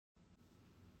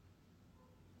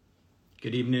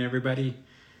Good evening, everybody.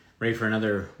 Ready for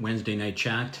another Wednesday night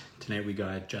chat. Tonight we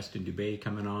got Justin Dubé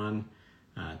coming on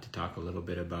to talk a little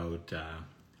bit about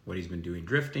what he's been doing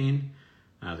drifting,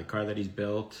 the car that he's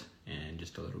built, and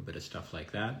just a little bit of stuff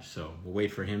like that. So we'll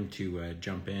wait for him to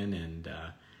jump in and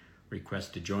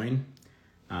request to join.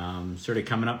 Sort of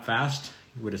coming up fast.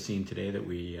 You would have seen today that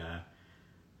we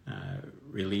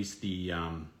released the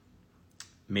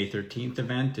May 13th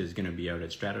event is going to be out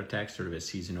at Stratotech, sort of a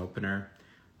season opener,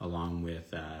 along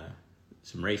with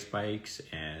some race bikes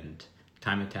and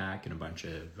Time Attack and a bunch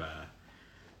of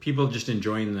people just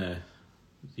enjoying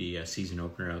the season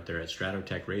opener out there at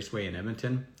Stratotech Raceway in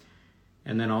Edmonton.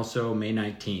 And then also May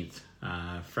 19th,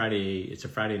 Friday. It's a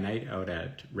Friday night out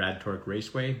at Rad Torque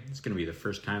Raceway. It's going to be the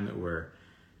first time that we're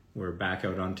back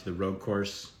out onto the road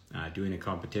course doing a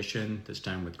competition, this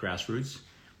time with Grassroots.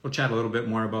 We'll chat a little bit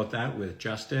more about that with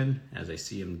Justin as I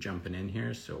see him jumping in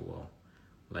here, so we'll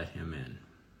let him in.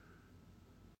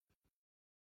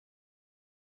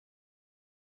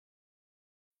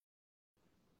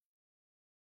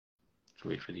 Let's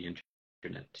wait for the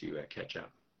internet to catch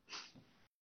up.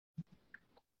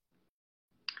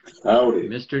 Howdy.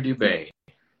 Mr. Dubé.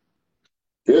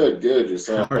 Good.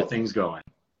 Yourself? How are things going?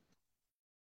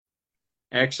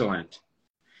 Excellent.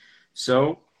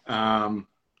 So, I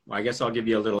guess I'll give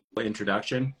you a little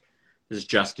introduction. This is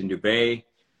Justin Dubé,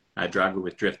 a driver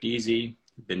with Drift Easy.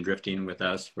 Been drifting with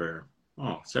us for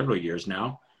several years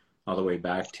now, all the way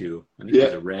back to, I think it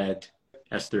was a red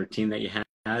S13 that you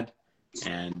had.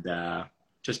 And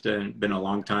just been a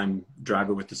long time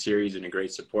driver with the series and a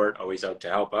great support, always out to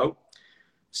help out.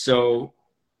 So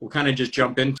we'll kind of just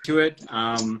jump into it.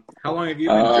 How long have you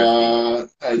been drifting?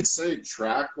 I'd say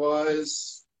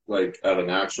track-wise, like at an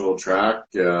actual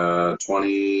track,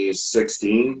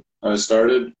 2016, I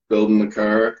started building the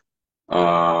car.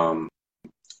 I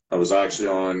was actually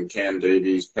on Cam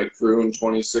Davies' pit crew in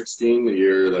 2016, the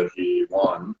year that he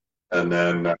won. And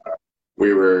then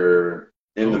we were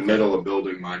in the middle of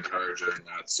building my car during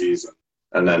that season.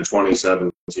 And then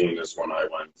 2017 is when I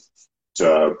went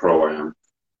to Pro-Am.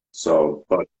 So,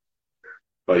 but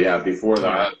yeah, before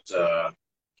that,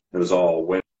 it was all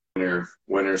winter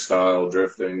style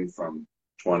drifting from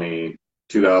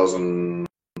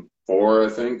 2004, I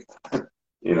think.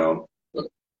 Yeah.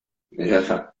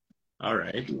 All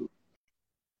right.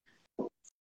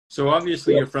 So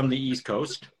obviously you're from the East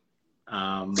Coast.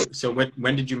 So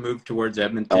when did you move towards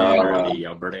Edmonton or the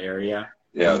Alberta area?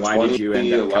 Yeah. And why did you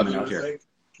end up coming out here?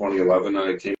 2011,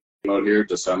 I came out here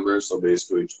December. So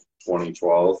basically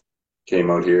 2012,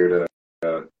 came out here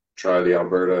to try the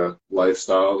Alberta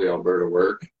lifestyle, the Alberta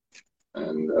work.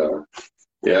 And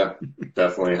yeah,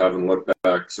 definitely haven't looked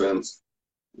back since.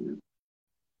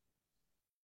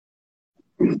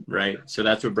 Right. So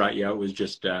that's what brought you out, was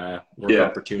just work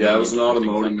opportunity. Yeah, I was an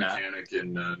automotive mechanic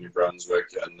in New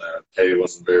Brunswick, and the pay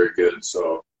wasn't very good.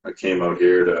 So I came out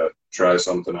here to try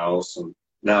something else. And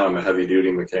now I'm a heavy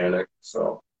duty mechanic,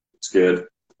 so it's good.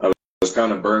 I was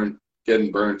kind of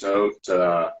getting burnt out,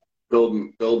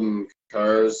 building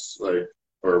cars,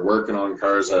 or working on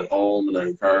cars at home and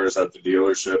then cars at the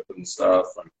dealership and stuff.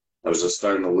 And I was just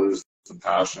starting to lose the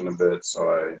passion a bit, so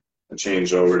I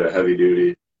changed over to heavy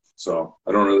duty. So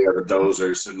I don't really have a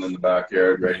dozer sitting in the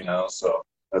backyard right now, so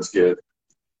that's good.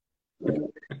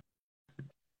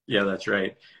 Yeah, that's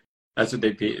right. That's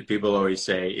what people always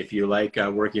say. If you like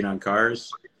working on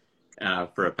cars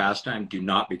for a pastime, do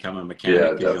not become a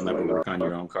mechanic, because you'll never work on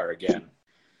your own car again.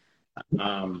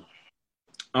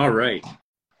 All right.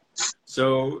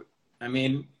 So, I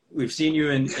mean, we've seen you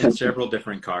in several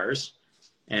different cars,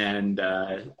 and,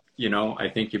 I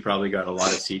think you probably got a lot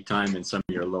of seat time in some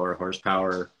of your lower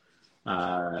horsepower,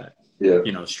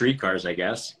 street cars, I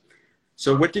guess.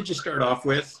 So what did you start off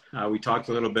with? We talked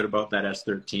a little bit about that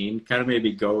S13, kind of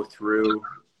maybe go through,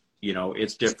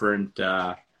 its different,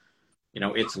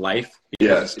 its life.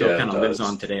 It still kind of lives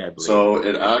on today, I believe. So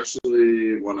it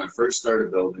actually, when I first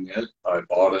started building it, I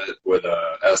bought it with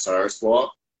a SR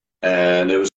swap,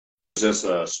 and it was just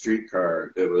a street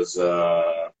car. It was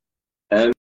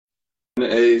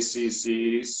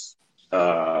NACC's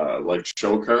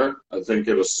show car. I think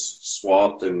it was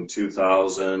swapped in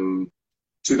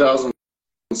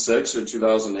 2006 or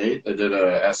 2008. They did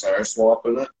a SR swap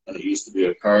in it, and it used to be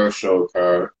a show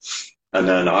car. And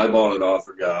then I bought it off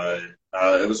a guy.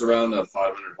 It was around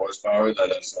 500 horsepower,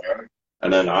 that SR.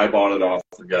 And then I bought it off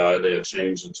a guy. They had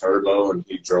changed the turbo, and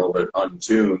he drove it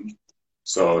untuned.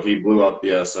 So he blew up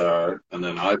the SR. And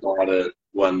then I bought it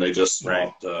when they just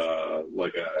swapped a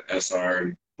SR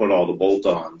and put all the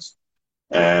bolt-ons.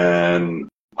 And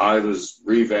I was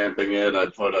revamping it. I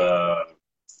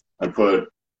put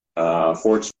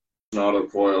Fortune auto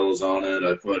coils on it.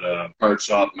 I put a Part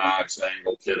Shop Max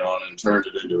angle kit on it and turned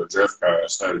it into a drift car. I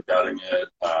started gutting it.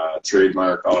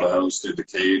 Trademark Auto House did the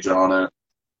cage on it.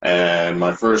 And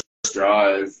my first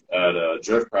drive at a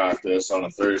drift practice on a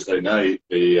Thursday night,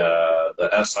 the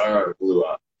SR blew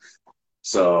up.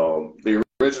 So the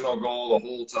original goal the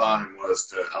whole time was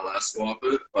to LS swap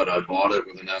it, but I bought it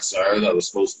with an SR that was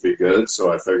supposed to be good,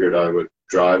 so I figured I would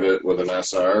drive it with an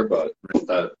SR, but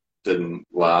that didn't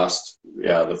last.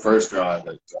 Yeah, the first drive,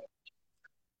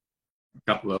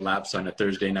 Couple of laps on a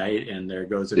Thursday night, and there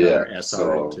goes another SR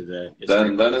so into the.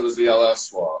 then it was the LS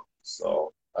swap.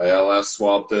 So I LS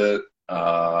swapped it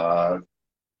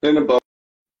in about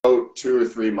 2 or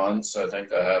 3 months. I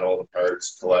think I had all the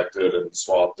parts collected and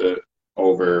swapped it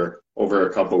over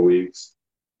a couple weeks,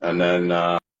 and then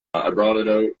I brought it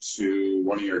out to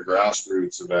one of your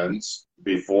grassroots events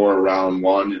before round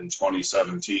one in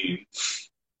 2017,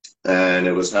 and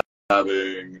it was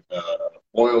having an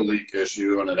oil leak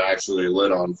issue, and it actually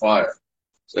lit on fire.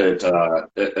 It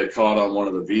caught on one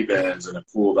of the V bands and it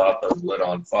pulled up and lit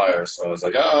on fire. So I was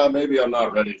like, maybe I'm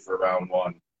not ready for round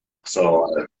one.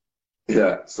 So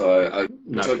I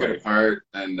took it apart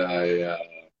and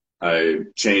I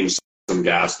changed some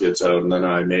gaskets out, and then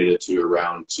I made it to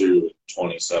round two in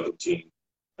 2017.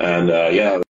 And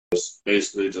it was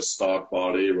basically just stock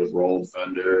body with rolled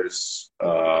fenders,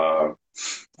 and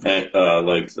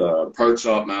like the Part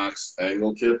Shop Max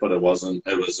angle kit, but it wasn't.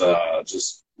 It was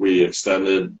just we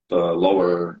extended the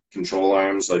lower control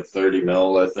arms like 30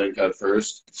 mil, I think, at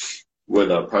first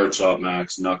with a Part Shop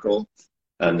Max knuckle,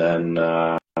 and then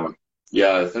I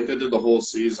think I did the whole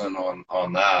season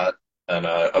on that. And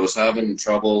I was having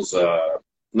troubles,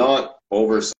 not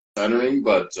over centering,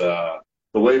 but the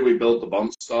way we built the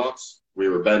bump stops, we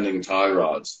were bending tie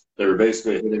rods. They were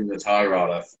basically hitting the tie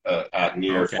rod at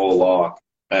near full lock,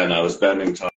 and I was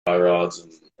bending tie rods,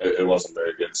 and it wasn't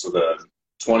very good. So the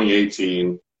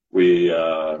 2018,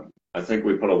 I think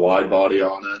we put a wide body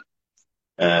on it,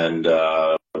 and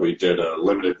we did a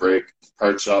limited break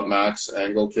Part Shop Max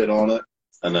angle kit on it,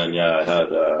 and then I had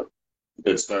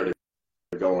it started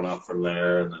going up from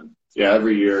there, and then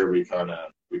every year we kind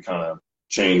of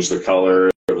changed the color.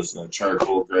 It was a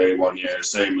charcoal gray one year.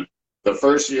 Same, the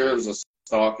first year it was a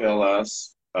stock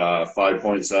LS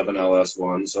 5.7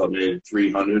 LS1, so it made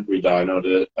 300. We dynoed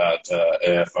it at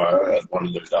AFR at one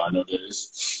of their dyno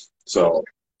days, so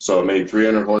it made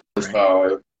 300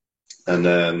 horsepower. And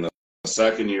then the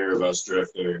second year of us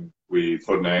drifting, we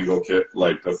put an angle kit,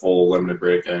 like the full limited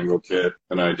break angle kit,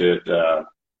 and I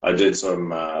did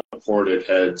some ported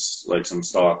heads, like some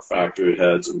stock factory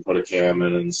heads, and put a cam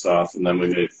in and stuff, and then we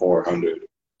made 400.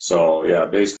 So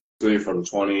basically from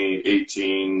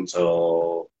 2018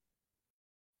 till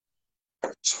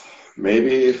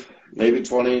maybe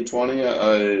 2020,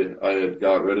 I had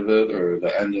got rid of it, or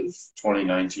the end of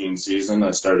 2019 season, I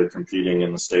started competing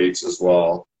in the States as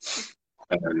well.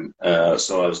 And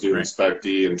so I was doing Spec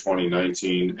D in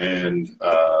 2019 and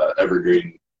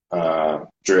Evergreen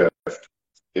Drift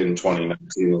in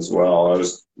 2019 as well. I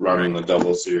was running the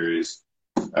double series,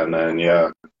 and then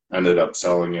ended up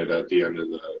selling it at the end of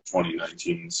the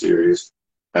 2019 series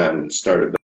and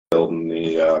started building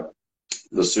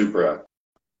the Supra.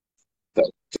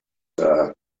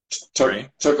 That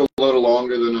took a little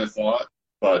longer than I thought,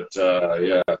 but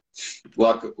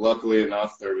luckily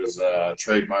enough, there was a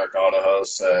Trademark Auto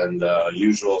House and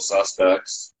Usual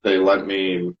Suspects. They lent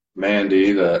me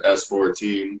Mandy, the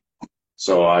S14.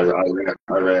 So I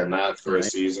ran that for a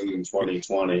season in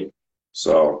 2020.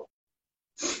 So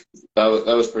that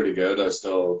was pretty good. I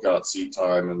still got seat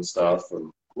time and stuff,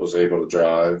 and was able to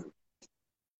drive.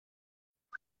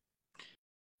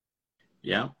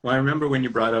 Yeah, well, I remember when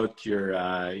you brought out your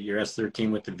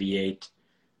S13 with the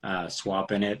V8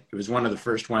 swap in it. It was one of the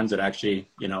first ones that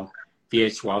actually,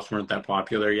 V8 swaps weren't that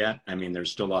popular yet. I mean,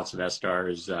 there's still lots of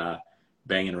S-Stars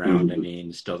banging around. I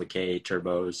mean, still the K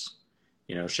turbos.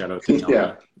 Shout out to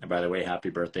Tony. And by the way, happy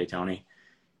birthday, Tony.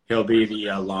 He'll be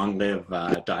the long-live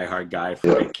diehard guy for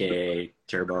the KA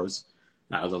turbos,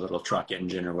 the little truck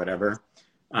engine or whatever.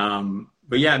 But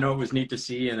it was neat to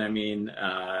see. And I mean,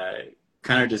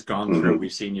 kind of just gone through.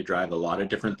 We've seen you drive a lot of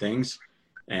different things,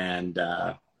 and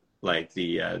like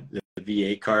the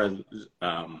V8 car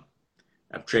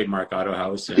of Trademark Auto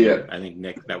House. And I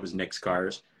think that was Nick's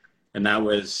cars, and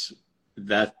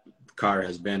that car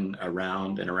has been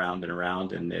around and around and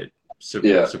around, and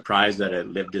surprised that it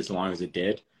lived as long as it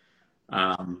did.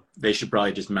 They should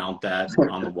probably just mount that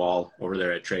on the wall over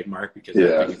there at Trademark, because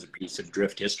that thing is a piece of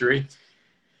drift history.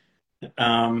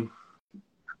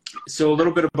 So a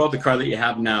little bit about the car that you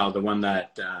have now, the one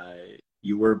that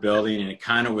you were building, and it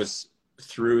kind of was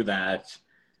through that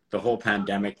the whole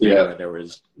pandemic thing where there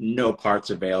was no parts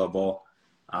available.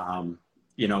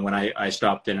 You know, when I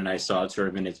stopped in and I saw it sort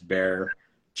of in its bare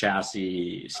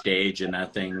chassis stage and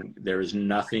that thing, there was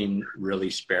nothing really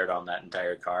spared on that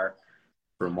entire car,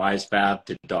 from Wisefab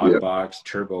to Dogbox,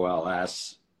 Turbo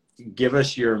LS. Give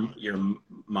us your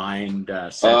mind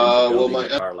set into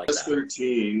building a car like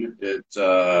S13,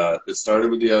 it started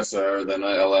with the SR, then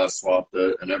I LS swapped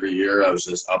it, and every year I was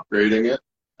just upgrading it.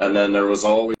 And then there was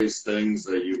always things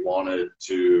that you wanted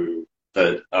to,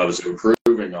 that I was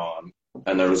improving on,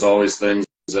 and there was always things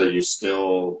that you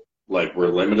still like were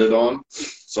limited on.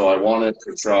 So I wanted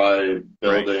to try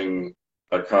building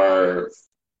a car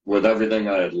with everything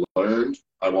I had learned.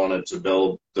 I wanted to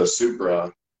build the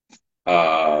Supra.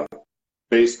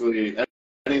 Basically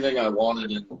anything I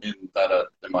wanted in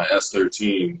my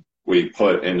S13, we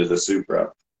put into the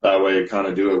Supra. That way, kind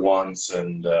of do it once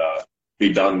and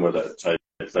be done with it type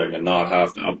thing, and not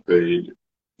have to upgrade,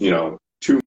 you know,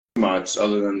 too much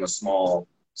other than the small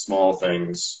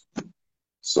things.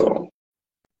 So.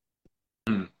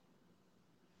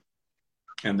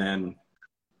 And then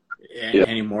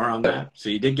any more on that? So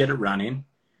you did get it running.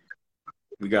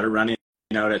 We got it running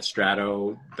out at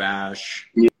Strato Bash.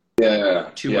 Yeah,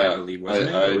 two, I believe, wasn't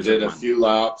it? I did a few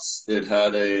laps. It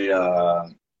had a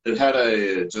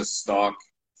just stock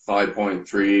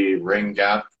 5.3 ring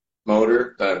gap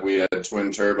motor that we had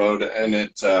twin turboed, and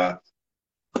it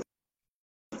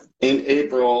in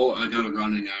April I got it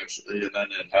running actually, and then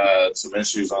it had some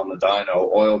issues on the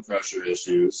dyno, oil pressure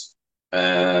issues,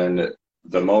 and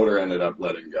the motor ended up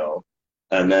letting go.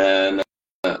 And then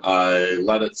I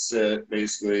let it sit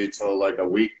basically till like a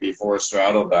week before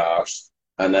Strato Bash.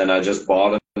 And then I just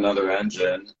bought another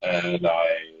engine, and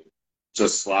I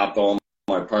just slapped all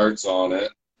my parts on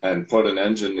it and put an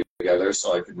engine together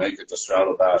so I could make it to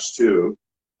Strato Bash 2.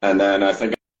 And then I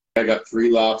think I got 3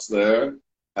 laps there,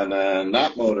 and then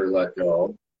that motor let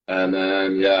go. And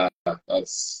then, yeah,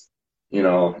 that's, you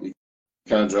know, you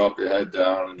kind of drop your head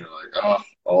down and you're like, oh,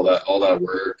 all that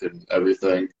work and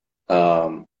everything.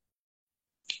 And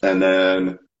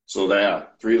then, so yeah,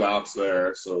 3 laps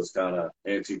there, so it's kind of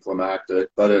anticlimactic,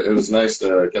 but it was nice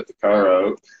to get the car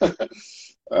out.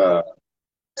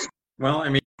 Well, I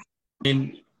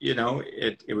mean, you know,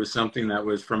 it was something that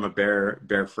was from a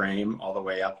bare frame all the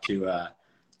way up to a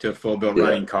full built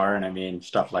running car, and I mean,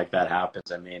 stuff like that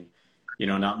happens. I mean, you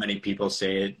know, not many people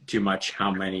say it too much how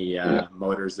many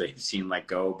motors they've seen let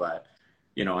go, but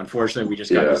you know, unfortunately, we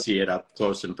just got to see it up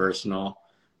close and personal.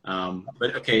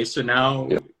 But okay, so now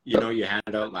you know, you had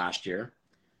it out last year,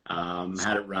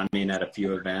 had it running at a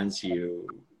few events. You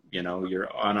know,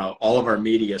 you're on all of our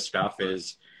media stuff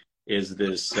is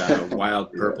this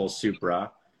wild purple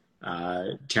Supra,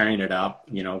 tearing it up,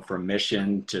 you know, from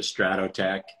Mission to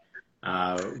Stratotech.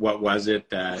 What was it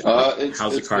that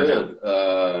how's the car good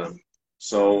now?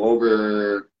 So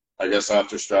over, I guess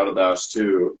after Strato Bash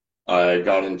 2, I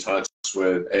got in touch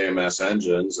with AMS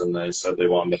Engines, and they said they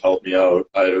wanted to help me out.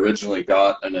 I had originally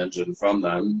got an engine from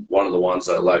them, one of the ones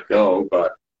I let go,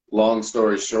 but long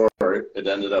story short, it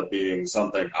ended up being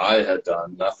something I had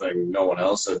done, nothing no one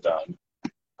else had done.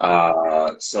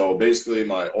 So basically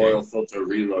my oil filter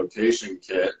relocation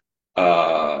kit,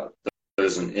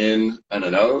 there's an in and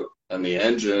an out, and the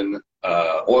engine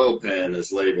oil pan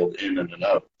is labeled in and an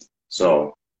out.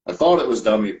 So I thought it was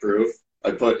dummy proof.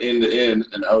 I put in to in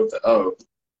and out to out.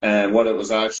 And what it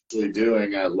was actually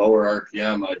doing at lower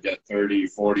RPM, I'd get 30,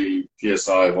 40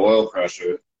 PSI of oil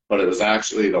pressure, but it was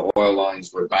actually the oil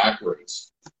lines were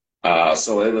backwards.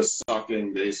 So it was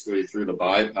sucking basically through the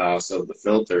bypass of the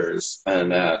filters,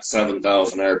 and at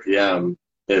 7,000 RPM,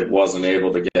 it wasn't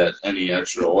able to get any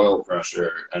extra oil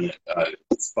pressure, and it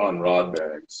spun rod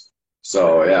bearings.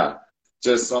 So yeah,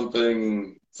 just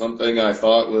something I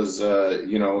thought was,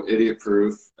 you know,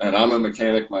 idiot-proof. And I'm a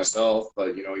mechanic myself,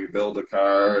 but, you know, you build a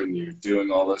car and you're doing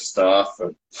all this stuff.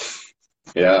 And,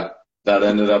 yeah, that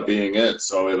ended up being it.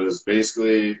 So it was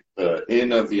basically the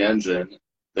in of the engine.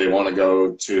 They want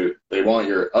your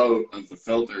out of the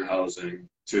filter housing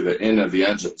to the in of the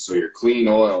engine. So your clean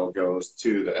oil goes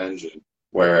to the engine,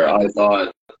 where I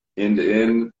thought in to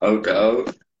in, out to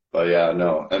out. But, yeah,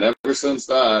 no. And ever since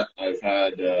that, I've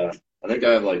had... I think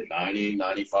I have like 90,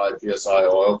 95 PSI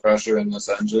oil pressure in this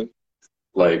engine.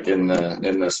 Like in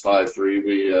this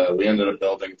 5.3, we ended up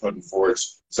putting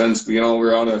forged. Since, you know,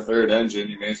 we're on a third engine,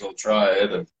 you may as well try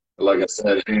it. And like I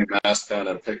said, AMS kind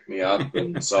of picked me up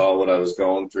and saw what I was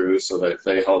going through, so that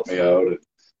they helped me out. And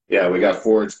yeah, we got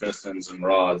forged pistons and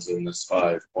rods in this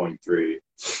 5.3.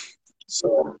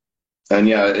 So, and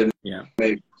yeah,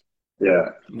 it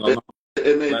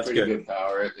it made That's pretty good. good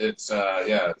power. It's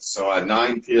yeah. So at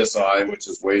 9 psi, which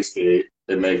is wastegate,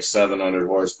 it makes 700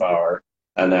 horsepower,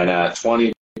 and then at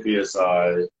 20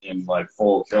 psi in like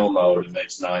full kill mode, it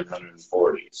makes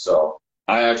 940. So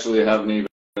I actually haven't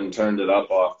even turned it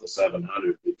up off the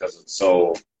 700 because it's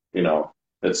so, you know,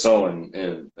 it's so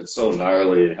it's so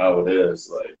gnarly how it is.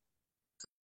 Like,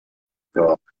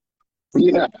 so,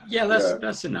 yeah, Yeah, yeah.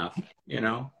 that's enough. You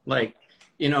know, like,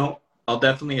 you know, I'll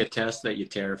definitely attest that you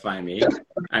terrify me.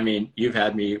 I mean, you've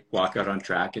had me walk out on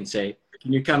track and say,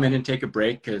 "Can you come in and take a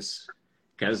break?" Because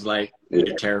like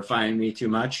you're terrifying me too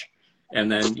much. And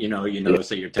then you notice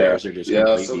that your Yeah, tires are just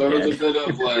yeah. So completely there was a dead. bit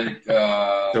of like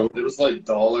So it was like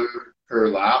dollar per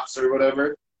laps or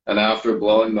whatever. And after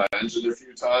blowing my engine a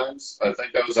few times, I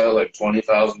think I was at like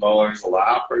 $20,000 a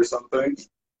lap or something.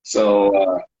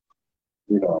 So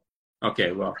you know,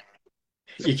 okay, well,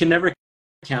 you can never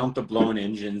count the blown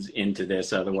engines into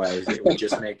this, otherwise it would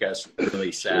just make us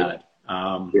really sad.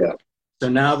 yeah. So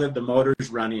now that the motor's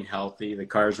running healthy, the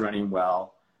car's running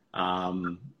well,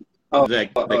 Oh, the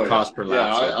oh yeah, cost per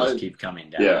yeah. lap will just keep coming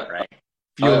down, Yeah. right?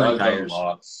 Fuel and I've done tires.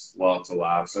 lots of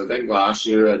laps. I think last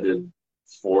year I did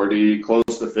 40, close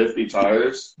to 50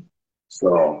 tires.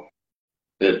 So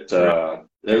Right.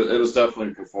 it was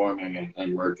definitely performing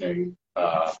and working.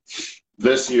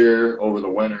 This year over the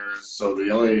winters, so the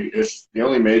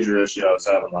only major issue I was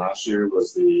having last year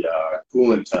was the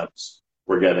coolant temps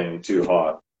were getting too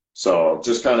hot. So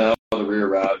just kind of how the rear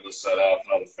rad was set up,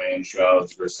 how the fan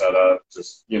shrouds were set up,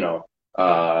 just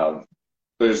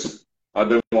there's I've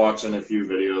been watching a few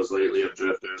videos lately of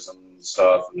drifters and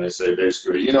stuff, and they say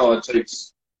basically, it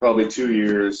takes probably 2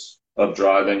 years of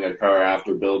driving a car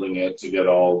after building it to get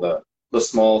all the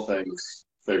small things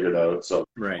figured out. So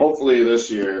Right. hopefully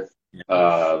this year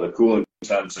Yeah. the cooling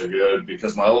temps are good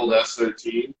because my old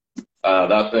S13,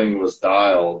 that thing was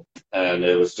dialed and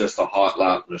it was just a hot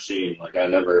lap machine. Like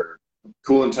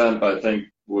coolant temp I think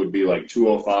would be like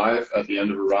 205 at the end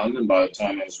of a run, and by the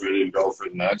time I was ready to go for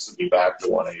the next, it'd be back to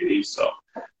 180. So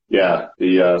yeah,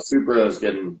 the Supra is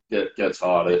gets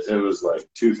hot. It was like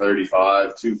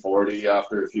 235, 240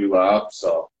 after a few laps.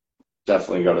 So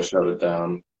definitely got to shut it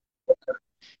down.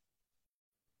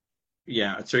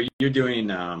 Yeah. So you're doing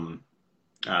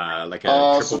like a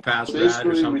So triple pass rad or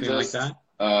basically, something like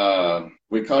that?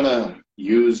 we kind of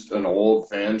used an old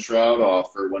fan shroud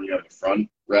off for when you have a front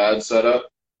rad set up,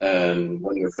 and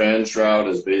when your fan shroud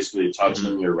is basically Mm-hmm.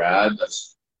 touching your rad,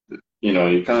 that's you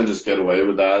kind of just get away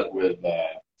with that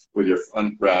with your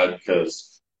front rad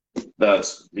because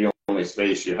that's the only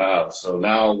space you have. So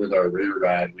now with our rear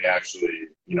rad, we actually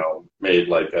made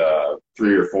like a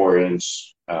 3 or 4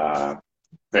 inch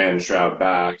fan shroud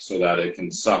back so that it can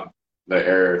suck the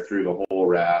air through the whole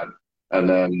rad. And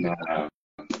then,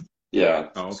 yeah,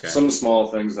 Oh, okay. some small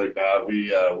things like that.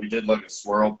 We did like a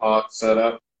swirl pot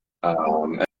setup,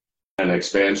 and an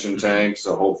expansion tank.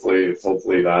 So hopefully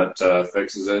that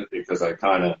fixes it because I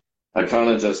kind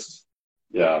of just,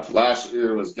 yeah, last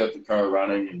year was get the car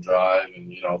running and drive and,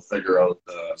 figure out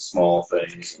the small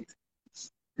things.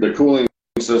 The cooling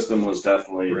system was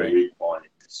definitely the Right. weak point.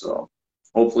 So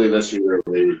hopefully this year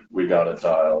we got it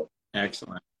dialed.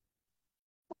 Excellent.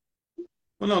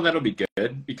 Well, no, that'll be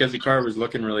good because the car was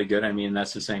looking really good. I mean,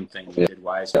 that's the same thing. You did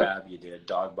Wisefab, you did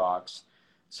dog box.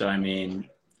 So, I mean,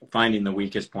 finding the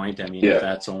weakest point, I mean, if Yeah.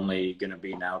 that's only going to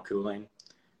be now cooling,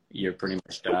 you're pretty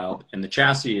much dialed. And the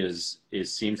chassis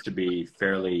seems to be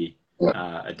fairly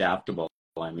adaptable.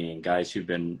 I mean, guys who've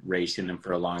been racing them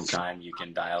for a long time, you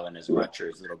can dial in as much or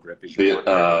as little grip as you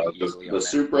want easily on The it.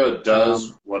 Supra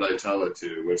does what I tell it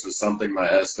to, which is something my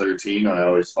S13 I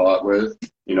always fought with.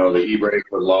 The e-brake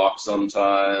would lock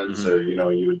sometimes, or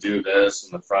you would do this,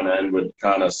 and the front end would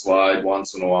kind of slide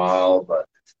once in a while. But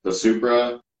the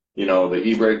Supra, the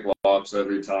e-brake locks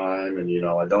every time, and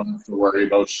I don't have to worry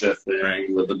about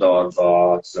shifting with the dog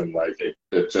box, and like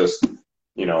it just.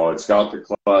 It's got the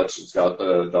clutch, it's got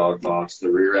the dog box, the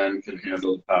rear end can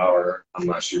handle the power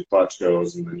unless your clutch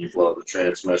goes and then you blow the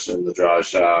transmission, the drive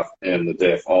shaft, and the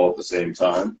diff all at the same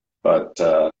time. But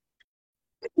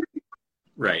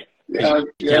right. yeah,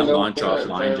 You can't launch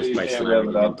offline just you by can't rev slamming it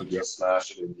it up into and gear. just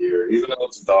smash it in gear. Even though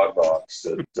it's a dog box,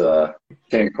 it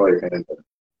can't quite handle it.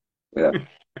 Yeah.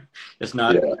 It's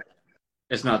not Yeah.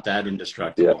 it's not that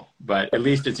indestructible, but at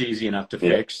least it's easy enough to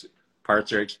fix.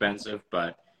 Parts are expensive,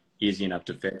 but easy enough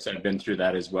to fix. I've been through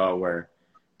that as well, where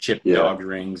chipped dog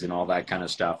rings and all that kind of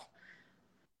stuff.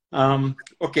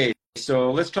 Okay,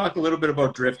 so let's talk a little bit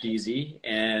about Drift Easy.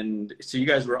 And so you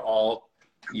guys all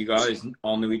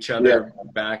knew each other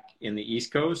back in the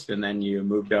East Coast, and then you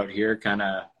moved out here, kind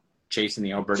of chasing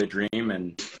the Alberta dream,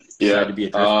 and decided to be a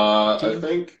drift team? I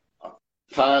think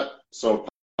Pat,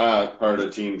 part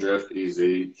of Team Drift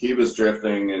Easy, he was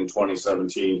drifting in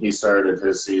 2017. He started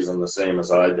his season the same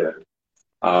as I did.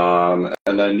 And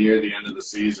then near the end of the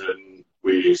season,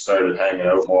 we started hanging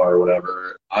out more or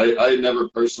whatever. I never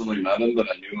personally met him, but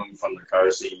I knew him from the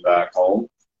car scene back home,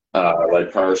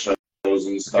 like car shows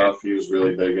and stuff. He was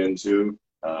really big into.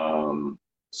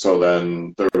 So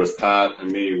then there was Pat and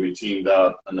me. We teamed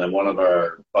up, and then one of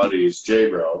our buddies,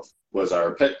 J-Bro, was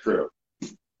our pit crew.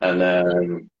 And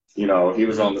then, you know, he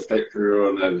was on the pit crew,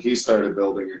 and then he started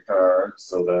building a car.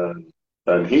 So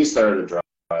then he started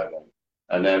driving.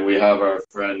 And then we have our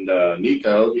friend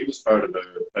Nico. He was part of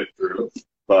the pit crew,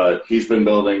 but he's been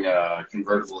building a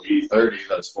convertible E30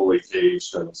 that's fully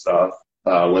caged and stuff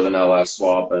with an LS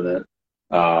swap in it.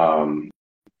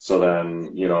 So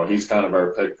then, you know, he's kind of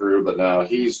our pit crew, but now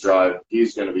he's going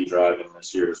to be driving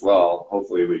this year as well.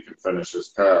 Hopefully we can finish his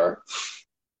car.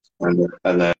 And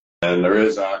then there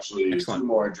is actually Excellent. 2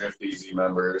 more Drift Easy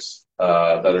members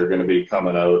that are going to be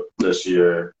coming out this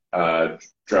year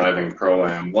driving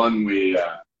Pro-Am. One we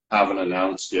haven't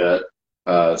announced yet.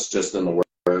 It's just in the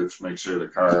works, make sure the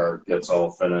car gets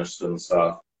all finished and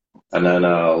stuff. And then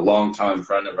a longtime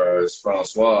friend of ours,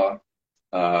 Francois,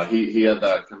 he had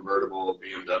that convertible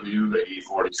BMW, the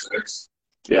E46.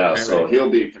 Yeah, so he'll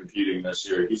be competing this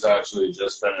year. He's actually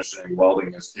just finishing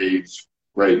welding his cage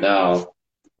right now,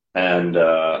 and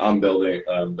I'm building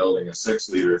a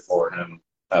 6-liter for him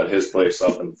at his place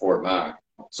up in Fort Mac.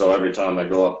 So every time I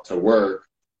go up to work,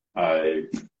 I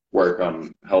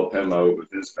help him out with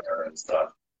his car and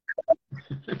stuff.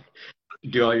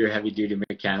 Do all your heavy duty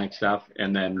mechanic stuff,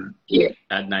 and then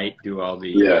at night do all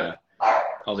the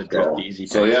Drift Easy.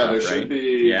 So yeah, stuff,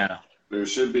 there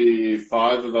should be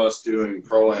 5 of us doing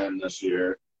Pro-Am this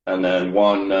year, and then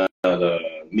one the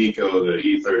Nico, the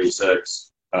E36.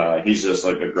 He's just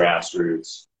like a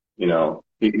grassroots, you know.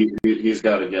 He's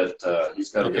got to get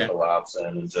the laps in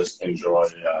and just enjoy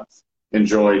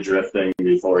drifting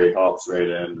before he hops right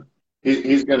in.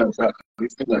 He's gonna try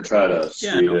to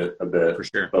street it a bit, for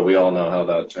sure. But we all know how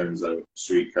that turns out.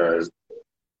 Street cars.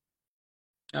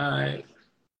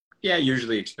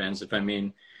 Usually expensive. I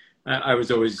mean, I was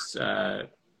always,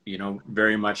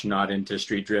 very much not into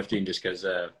street drifting just because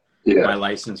my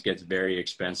license gets very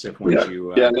expensive once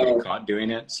you get caught doing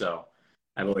it. So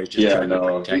I've always just tried to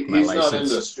protect my license. He's not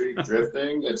into street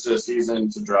drifting. It's just he's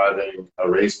into driving a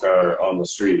race car on the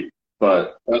street.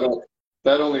 But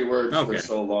that only works for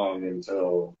so long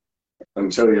until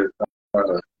you're.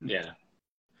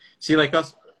 See, like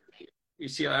us. You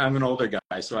see, I'm an older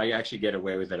guy, so I actually get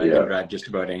away with it. I can drive just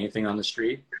about anything on the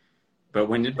street. But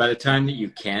by the time that you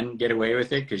can get away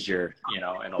with it, because you're,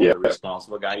 an older,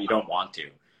 responsible guy, you don't want to,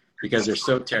 because they're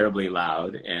so terribly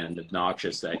loud and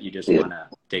obnoxious that you just want to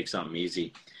take something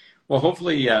easy. Well,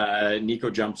 hopefully Nico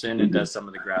jumps in and does some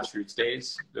of the grassroots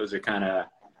days. Those are kind of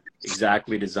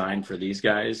exactly designed for these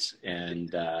guys.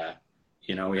 And,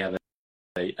 we have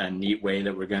a neat way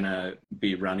that we're going to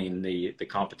be running the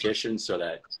competition so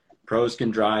that pros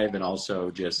can drive, and also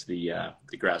just the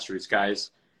grassroots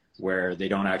guys, where they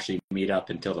don't actually meet up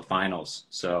until the finals.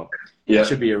 So it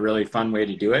should be a really fun way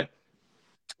to do it.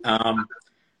 So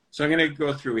I'm going to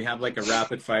go through, we have like a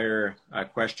rapid fire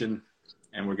question,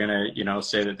 and we're going to,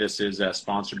 say that this is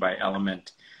sponsored by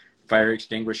Element Fire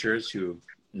Extinguishers, who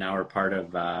now are part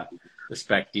of the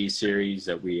Spec D series,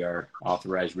 that we are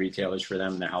authorized retailers for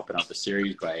them. They're helping out the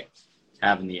series by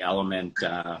having the Element,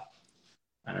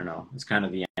 I don't know, it's kind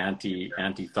of the anti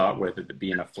thought with it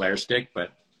being a flare stick,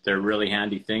 but they're a really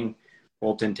handy thing,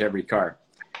 bolt into every car.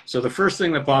 So the first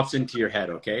thing that pops into your head,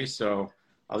 okay? So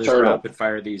I'll just rapid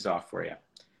fire these off for you.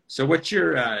 So what's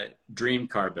your dream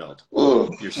car build?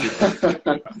 Your super.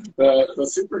 The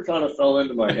super kind of fell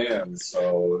into my hands.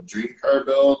 So dream car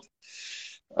build.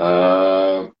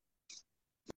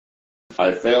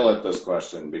 I fail at this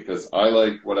question because I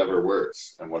like whatever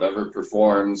works, and whatever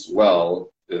performs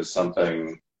well is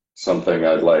something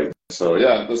I'd like. So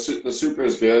yeah, the super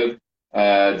is good.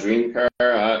 Dream car,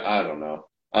 I don't know.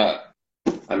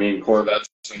 I mean, Corvettes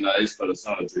are nice, but it's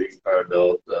not a dream car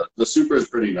build. The super is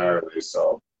pretty gnarly,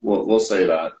 so we'll say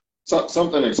that.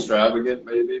 Something extravagant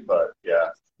maybe, but yeah,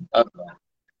 I don't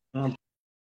know.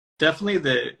 Definitely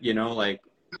like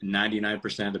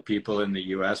 99% of the people in the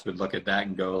U.S. would look at that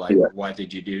and go like, what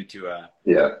did you do to a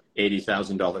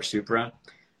 $80,000 Supra?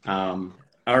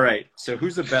 All right. So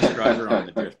who's the best driver on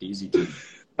the Drift Easy team?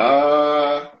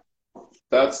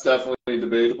 That's definitely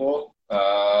debatable.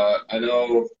 I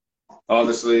know,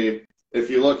 obviously, if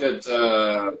you look at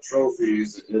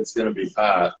trophies, it's going to be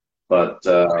Pat. But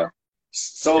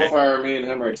so far, me and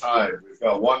him are tied. We've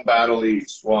got one battle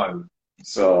each, one.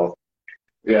 So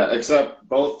Yeah, except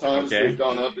both times Okay. we've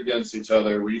gone up against each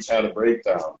other, we each had a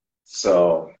breakdown.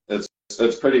 So it's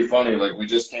pretty funny. Like we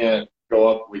just can't go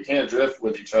up, we can't drift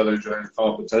with each other during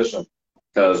competition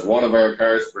because one of our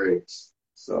cars breaks.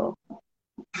 So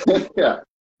yeah.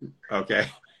 Okay.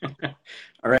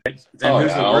 All right. Then Oh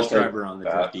who's yeah, the I'll worst take driver on the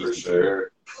Drift that for Easy team?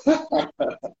 sure.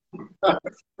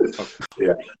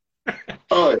 Yeah.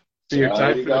 Oh So you're yeah,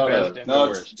 tied you for the best gotta. and the No,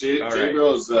 worst. J All J right.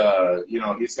 Bro's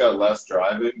he's got less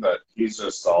driving, but he's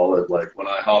just solid. Like when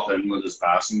I hop in with his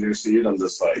passenger seat, I'm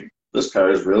just like, this car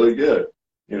is really good.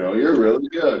 You're really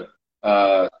good.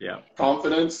 Uh, Yeah.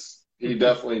 Confidence, he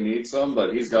definitely needs some,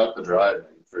 but he's got the driving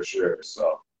for sure.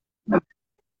 So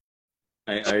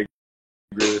I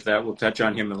agree with that. We'll touch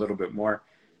on him a little bit more.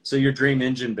 So your dream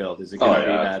engine build, is it oh going to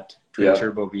be yeah, that twin yeah.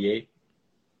 turbo V8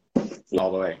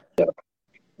 all the way?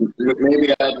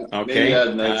 Maybe Okay.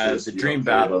 add nitrous, The dream save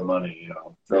battle. a money,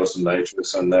 throw some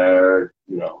nitrous in there.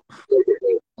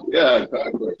 Yeah,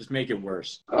 exactly. Just make it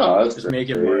worse. Oh, that's Just make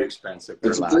it more great. expensive per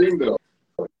It's a lap. dream build.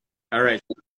 All right.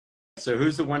 So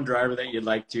who's the one driver that you'd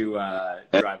like to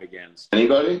drive against?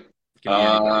 Anybody? Can be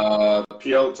anybody.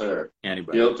 Piotr.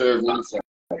 Anybody. Piotr Vincent.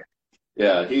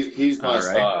 Yeah, he's my All right.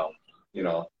 style. You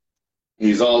know,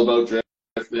 he's all about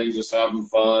drifting, just having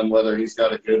fun. Whether he's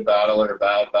got a good battle or a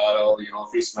bad battle,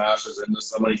 if he smashes into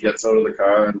somebody, gets out of the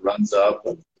car and runs up,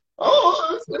 and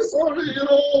it's sorry,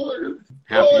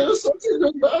 Happy. it's such a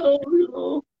good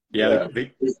battle. Yeah.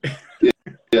 Yeah,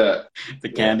 yeah. The Yeah.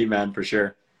 Candyman for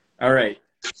sure. All right.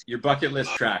 Your bucket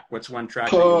list track. What's one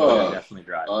track that you want to definitely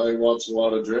drive? I watch a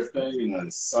lot of drifting and I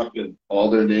suck at all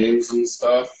their names and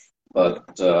stuff, but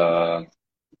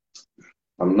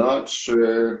I'm not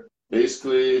sure.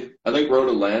 Basically, I think Road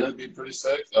Atlanta would be pretty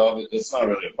sick. It's not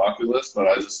really a bucket list, but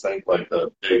I just think like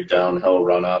the big downhill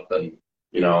run up and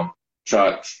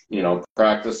try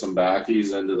practice some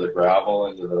backies into the gravel,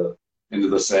 into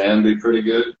the sand, be pretty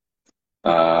good.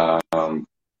 I don't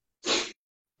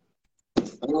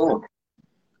know.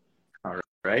 All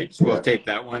right. So we'll Yeah. take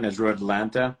that one as Road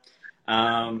Atlanta.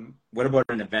 What about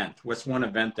an event? What's one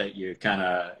event that you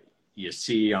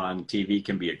see on TV?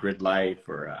 Can be a Grid Life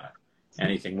or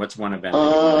anything. What's one event that you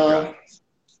want to drive?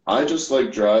 I just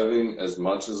like driving as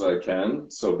much as I can.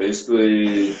 So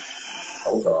basically,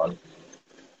 hold on.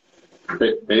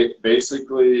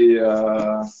 Basically,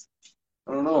 I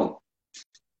don't know.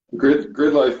 Grid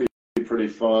life would be pretty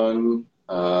fun.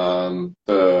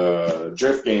 The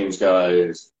drift games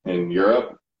guys in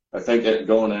Europe, I think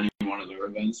going to any one of their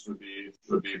events would be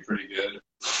pretty good.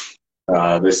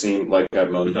 They seem like at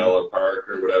Mondella Park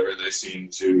or whatever. They seem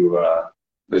to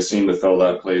fill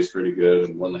that place pretty good.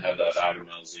 And when they have that Adam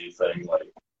LZ thing, like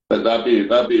that'd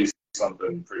be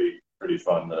something pretty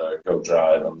fun to go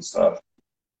drive and stuff.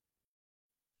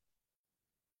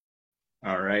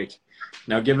 All right.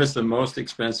 Now give us the most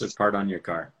expensive part on your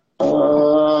car.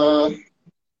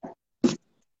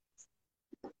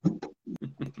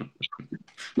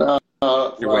 No,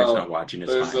 Your wife's not watching.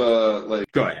 It's there's fine.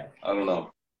 Go ahead. I don't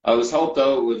know. I was helped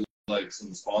out with like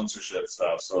some sponsorship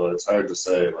stuff, so it's hard to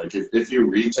say. Like if you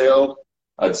retail,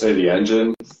 I'd say the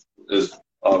engine is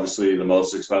obviously the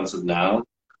most expensive now,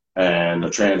 and the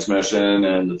transmission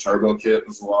and the turbo kit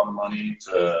was a lot of money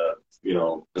to,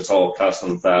 it's all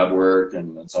custom fab work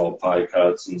and it's all pie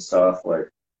cuts and stuff. Like,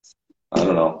 I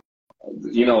don't know.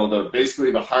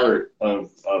 Basically the heart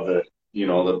of it,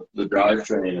 the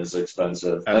drivetrain is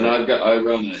expensive. Okay. And I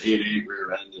run an 8.8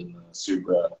 rear end in the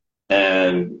Supra,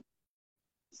 and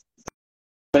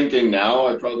thinking now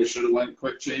I probably should have went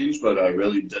quick change, but I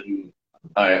really didn't.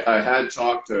 I had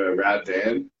talked to Rad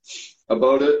Dan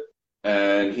about it,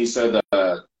 and he said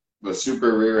that the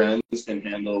Supra rear ends can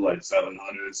handle like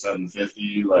 700,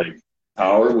 750 like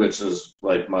power, which is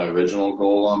like my original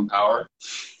goal on power.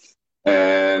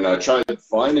 And I tried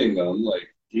finding them. Like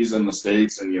he's in the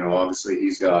States, and obviously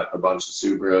he's got a bunch of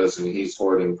Supras, and he's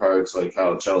hoarding parts like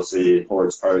how Chelsea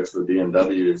hoards parts for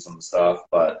BMWs and stuff.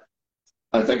 But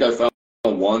I think I found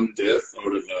one diff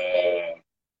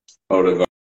out of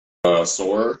a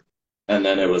Soarer, and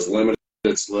then it was limited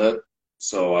slip,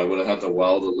 so I would have had to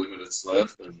weld a limited slip,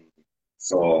 and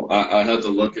so I had to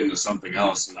look into something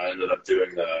else, and I ended up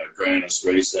doing the Granis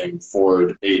Racing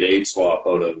Ford 8.8 swap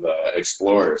out of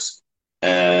Explorers,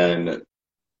 and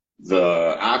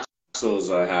the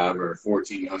axles I have are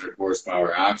 1,400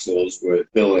 horsepower axles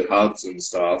with billet hubs and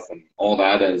stuff, and all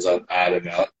that ends up adding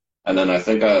up. And then I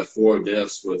think I have 4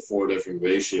 diffs with 4 different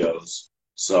ratios.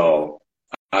 So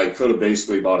I could have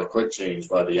basically bought a quick change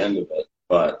by the end of it.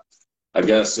 But I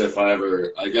guess if I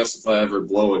ever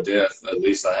blow a diff, at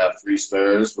least I have 3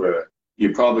 spares where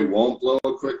you probably won't blow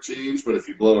a quick change, but if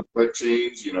you blow a quick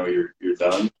change, you're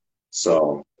done.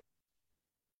 So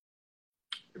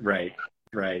Right,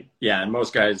 right. Yeah, and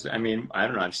most guys, I mean, I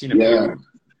don't know. I've seen a Yeah. few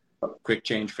quick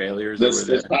change failures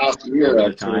This past year, over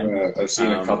the time. I've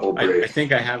seen a couple I break.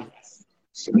 think I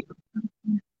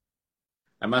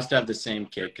must have the same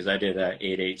kit because I did a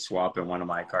 8.8 swap in one of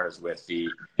my cars with the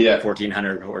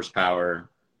 1400 horsepower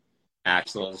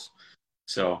axles.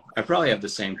 So I probably have the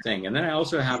same thing. And then I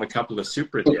also have a couple of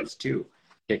Supra diffs too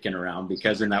kicking around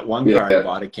because in that one car I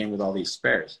bought, it came with all these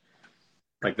spares.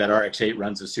 Like that RX-8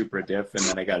 runs a Supra diff, and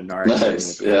then I got an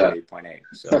RX-7 with 8.8.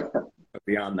 So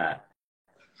beyond that.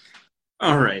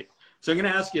 All right. So I'm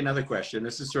going to ask you another question.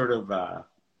 This is sort of, I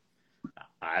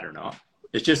don't know.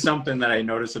 It's just something that I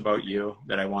notice about you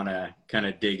that I want to kind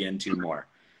of dig into more.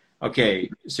 Okay.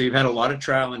 So you've had a lot of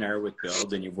trial and error with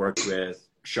builds, and you've worked with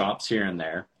shops here and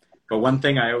there. But one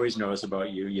thing I always notice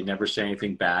about you, you never say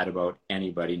anything bad about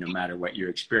anybody, no matter what your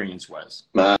experience was.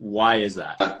 Why is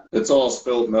that? It's all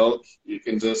spilled milk. You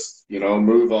can just,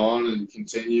 move on and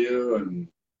continue and,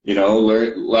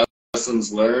 learn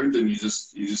lessons learned, and you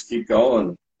just keep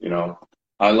going.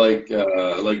 I like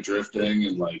drifting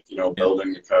and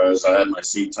building the cars. I had my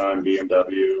seat time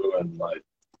BMW and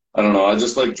I don't know. I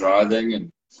just like driving,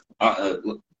 and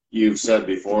you've said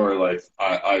before,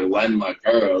 I lend my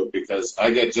car out because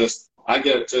I get just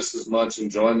as much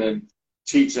enjoyment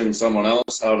teaching someone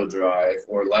else how to drive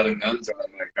or letting them drive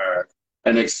my car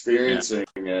and experiencing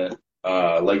it.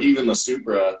 Like even the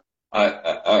Supra,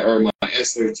 or my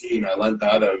S13, I lent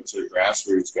that out to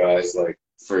grassroots guys,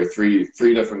 for three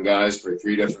different guys for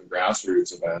 3 different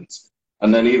grassroots events.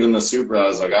 And then even the Supra, I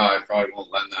was like, I probably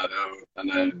won't lend that out. And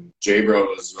then J-Bro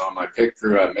was on my pit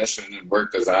crew at Mission and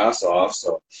worked his ass off.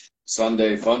 So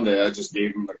Sunday fun day, I just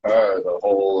gave him the car the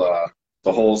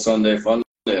whole Sunday fun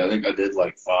day. I think I did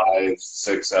 5,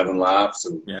 6, 7 laps,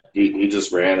 and he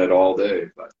just ran it all day.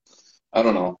 But I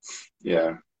don't know.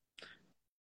 Yeah.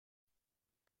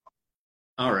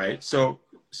 All right. So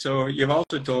you've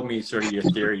also told me sort of your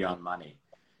theory on money.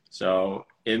 So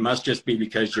it must just be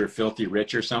because you're filthy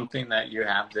rich or something that you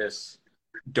have this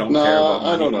care about money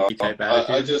I don't know. type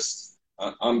attitude.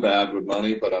 I'm bad with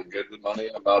money, but I'm good with money.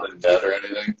 I'm not in debt or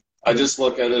anything. I just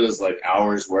look at it as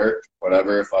hours worked,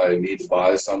 whatever. If I need to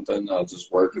buy something, I'll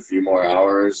just work a few more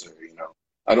hours. Or,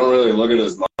 I don't really look at it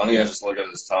as money. I just look at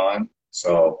it as time.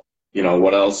 So,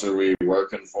 what else are we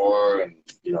working for? And,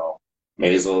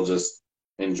 may as well just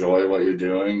enjoy what you're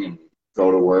doing and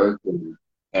go to work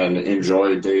and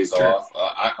enjoy days off.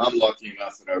 I'm lucky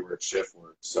enough that I work shift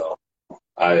work, so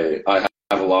I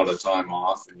have a lot of time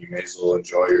off, and you may as well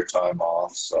enjoy your time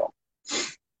off. So,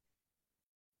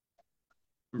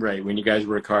 right, when you guys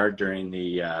work hard during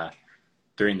the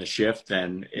shift,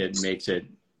 then it makes it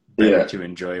better to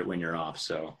enjoy it when you're off.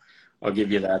 So I'll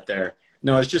give you that there.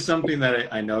 No, it's just something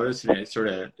that I noticed, and it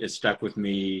stuck with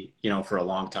me, for a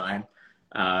long time.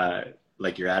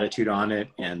 Like your attitude on it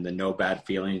and the no bad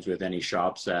feelings with any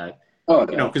shops that,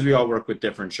 because we all work with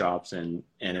different shops, and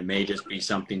it may just be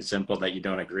something simple that you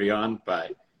don't agree on,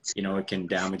 but, it can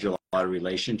damage a lot of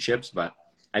relationships. But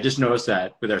I just noticed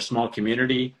that with our small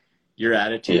community, your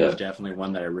attitude is definitely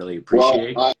one that I really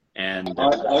appreciate. Well, and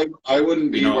I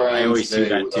wouldn't be where I am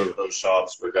today without those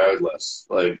shops regardless.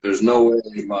 There's no way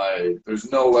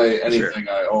anything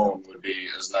I own would be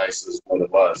as nice as what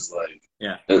it was.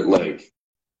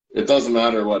 It doesn't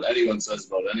matter what anyone says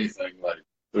about anything.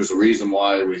 There's a reason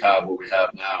why we have what we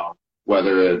have now,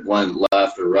 whether it went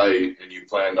left or right and you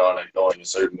planned on it going a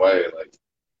certain way.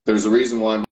 There's a reason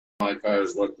why my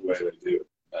cars look the way they do,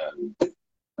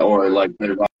 or they run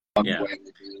the way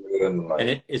they do.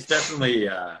 And it's definitely,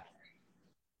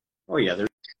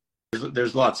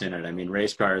 there's lots in it. I mean,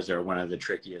 race cars are one of the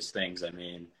trickiest things. I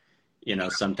mean,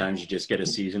 sometimes you just get a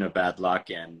season of bad luck,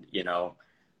 and,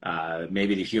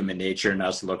 maybe the human nature in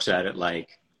us looks at it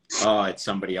like, oh, it's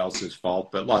somebody else's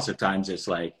fault. But lots of times it's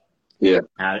how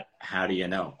do you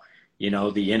know?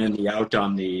 The in and the out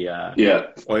on the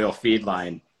oil feed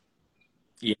line,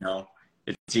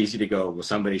 it's easy to go, well,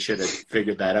 somebody should have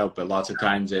figured that out. But lots of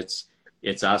times it's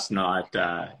us not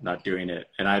doing it.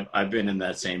 And I've been in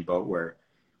that same boat where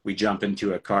we jump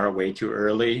into a car way too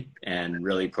early and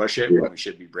really push it when we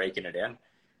should be breaking it in,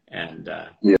 and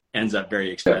ends up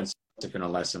very expensive. And a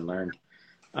lesson learned.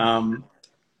 And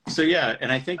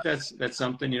I think that's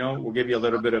something, we'll give you a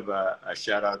little bit of a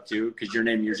shout out too, because your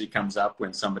name usually comes up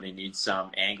when somebody needs some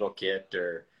angle kit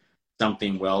or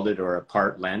something welded or a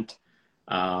part lent.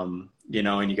 And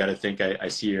you got to think, I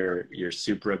see your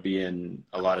Supra being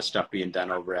a lot of stuff being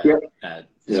done over at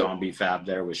Zombie Fab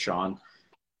there with Sean.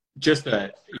 Just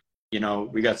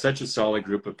we got such a solid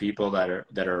group of people that are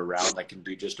around that can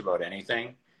do just about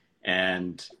anything.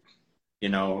 And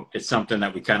it's something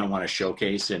that we kind of want to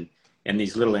showcase in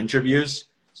these little interviews.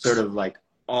 sort of like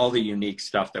all the unique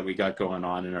stuff that we got going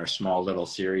on in our small little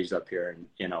series up here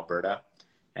in Alberta.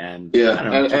 And Yeah, I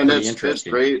don't know, it's and pretty it's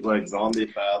interesting. great. Like Zombie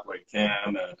Path, like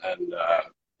Cam, and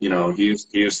you know, he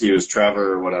was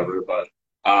Trevor or whatever. But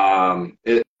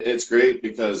it's great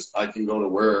because I can go to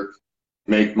work,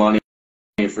 make money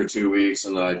for 2 weeks,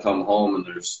 and then I come home and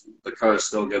there's the car's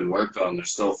still getting worked on.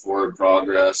 There's still forward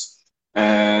progress,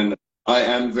 and I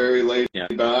am very laid Yeah.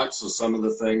 back. So some of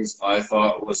the things I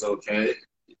thought was okay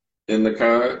in the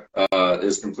car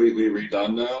is completely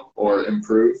redone now or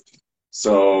improved.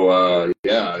 So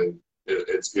yeah,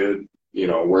 it's good, you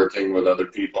know, working with other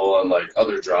people and like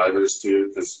other drivers too,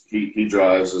 because he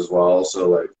drives as well. So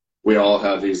like we all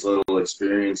have these little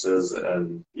experiences,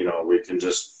 and you know we can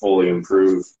just fully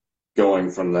improve going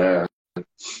from there.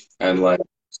 And like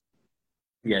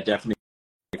Yeah, definitely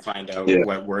find out yeah,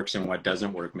 what works and what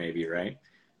doesn't work, maybe, right?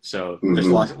 So there's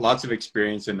hmm lots of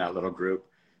experience in that little group.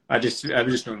 I've just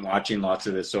been watching lots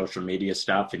of the social media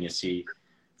stuff, and you see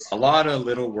a lot of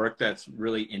little work that's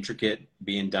really intricate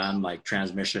being done, like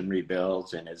transmission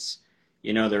rebuilds, and it's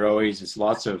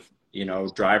lots of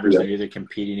drivers yeah, that are either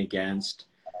competing against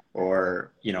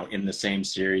or in the same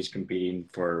series competing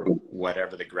for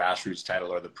whatever the grassroots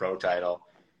title or the pro title,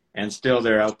 and still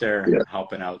they're out there yeah.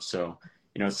 helping out. So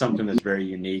it's something that's very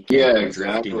unique Yeah, in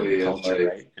drifting and the exactly. And culture, like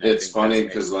right? And I it's think that's funny made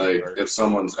because it like work. if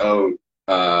someone's out,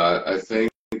 I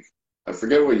think I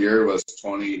forget what year it was,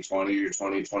 2020 or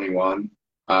 2021.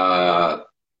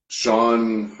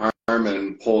 Sean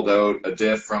Harmon pulled out a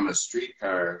diff from a street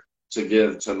car to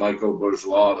give to Michael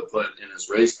Bourgeois to put in his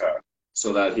race car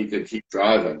so that he could keep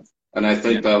driving. And I Yeah,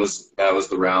 think that was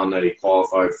the round that he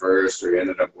qualified first or he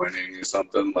ended up winning or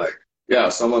something. Like, yeah,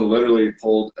 someone literally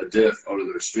pulled a diff out of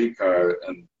their street car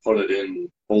and put it in,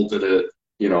 bolted it,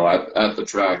 you know, at the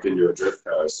track into a drift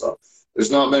car. So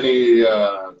there's not many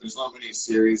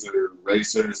series or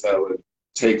racers that would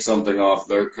take something off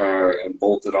their car and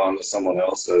bolt it onto someone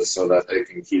else's so that they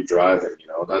can keep driving. You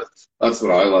know, that's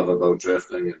what I love about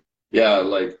drifting. And yeah,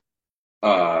 like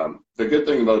the good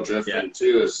thing about yeah, drifting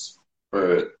too is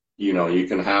for you know you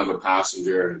can have a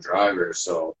passenger and a driver.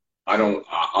 So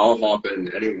I'll hop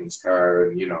in anyone's car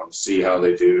and you know see how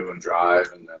they do and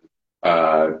drive, and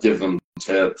then give them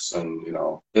tips. And you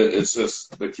know it's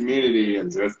just the community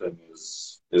and drifting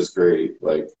is great.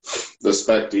 Like the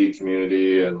Spec D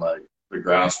community and like the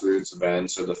grassroots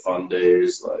events or the fun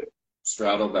days, like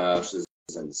Straddle Bash is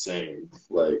insane.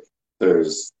 Like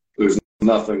there's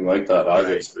nothing like that I've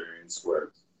right, experienced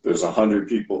where there's 100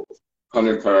 people,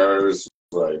 100 cars,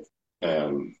 like,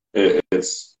 and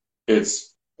it's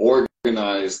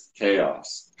organized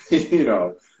chaos. You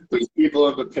know, there's people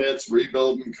in the pits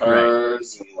rebuilding right.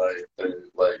 cars, and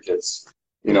like it's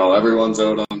you know everyone's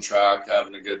out on track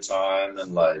having a good time,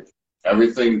 and like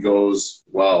everything goes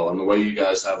well. And the way you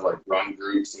guys have like run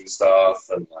groups and stuff,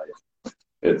 and like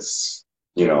it's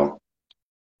you know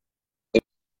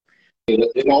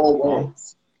it all Well,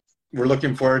 works. we're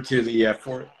looking forward to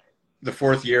the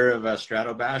fourth year of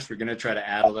Strato Bash. We're going to try to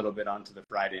add a little bit onto the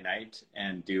Friday night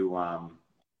and do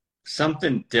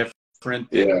something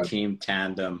different than Yeah, team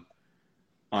tandem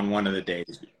on one of the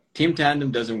days. Team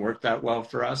tandem doesn't work that well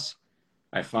for us.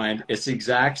 I find it's the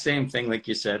exact same thing like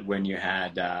you said when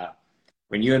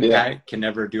when you and yeah, Pat can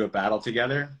never do a battle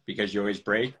together because you always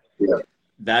break. yeah.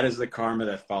 That is the karma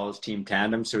that follows team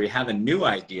tandem. So we have a new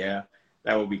idea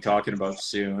that we'll be talking about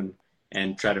soon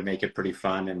and try to make it pretty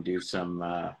fun and do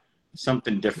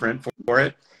something different for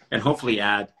it, and hopefully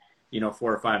add 4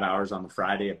 or 5 hours on the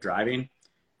Friday of driving,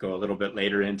 go a little bit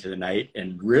later into the night,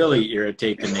 and really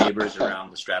irritate the neighbors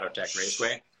around the Stratotech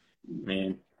Raceway. I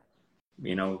mean,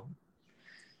 you know,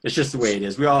 it's just the way it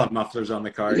is. We all have mufflers on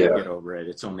the car. You Yeah. get over it.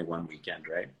 It's only one weekend,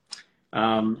 right?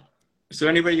 So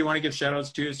anybody you want to give shout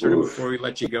outs to sort of before Oof. we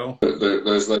let you go?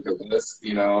 There's like a list,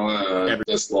 you know,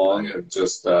 this long Everybody. of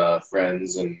just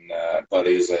friends and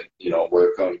buddies that, you know,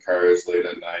 work on cars late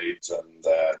at night. And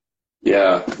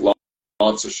yeah,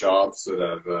 lots of shops that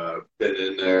have been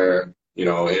in there, you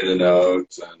know, in and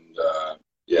out. And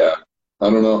yeah, I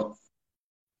don't know.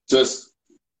 Just,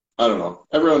 I don't know.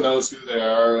 Everyone knows who they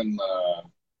are. And,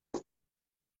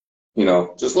 you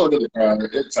know, just look at the car.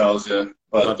 It tells you.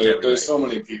 But Love to there's everybody. so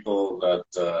many people that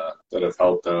that have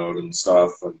helped out and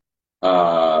stuff. And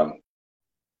uh,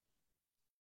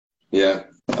 yeah,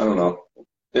 I don't know.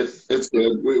 It's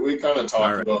good. We kind of All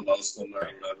talked right. about most of them or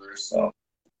whatever. So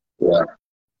yeah,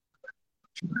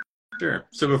 Sure.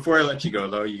 So before I let you go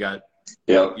though, yeah,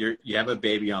 you have a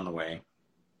baby on the way,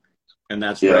 and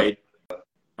that's yeah, right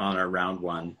on our round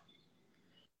one.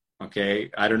 Okay.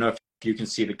 I don't know if you can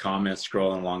see the comments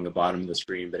scrolling along the bottom of the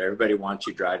screen, but everybody wants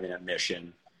you driving at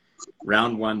Mission.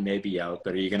 round one may be out,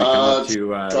 but are you going to come up to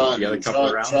the other couple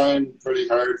of rounds? Trying pretty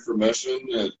hard for Mission.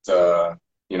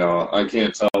 You know, I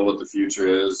can't tell what the future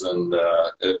is, and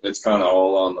it's kind of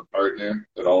all on the partner.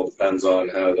 It all depends on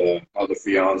how the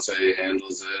fiance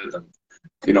handles it, and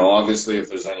you know, obviously, if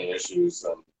there's any issues,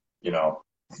 then you know,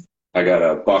 I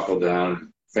gotta buckle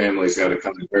down. Family's got to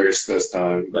come first this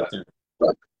time, but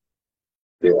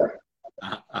yeah.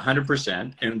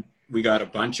 100%. And we got a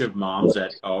bunch of moms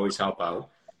that always help out.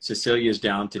 Cecilia's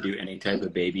down to do any type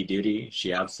of baby duty.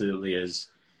 She absolutely is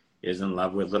in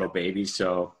love with little babies.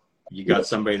 So you got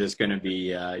somebody that's going to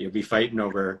be, you'll be fighting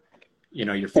over, you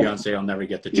know, your fiance will never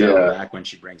get the child back when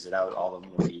she brings it out. All of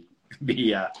them will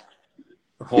be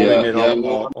holding it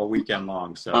all weekend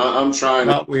long. So I'm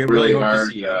trying we really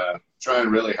hard, trying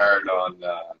really hard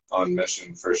on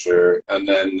Mission for sure. And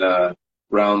then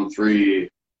round 3,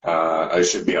 I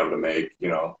should be able to make, you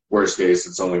know, worst case,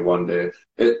 it's only one day.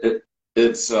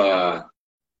 It's a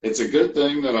good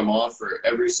thing that I'm off for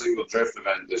every single drift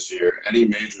event this year. Any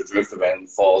major drift event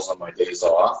falls on my days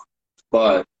off.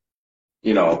 But,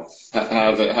 you know, gonna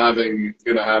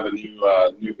have a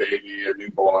new baby, a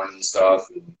newborn and stuff,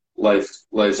 and life's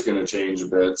gonna change a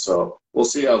bit. So we'll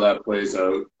see how that plays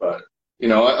out. But, you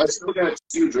know, I still got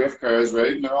 2 drift cars,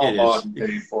 right? And they're all bought and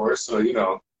paid for. So, you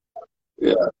know,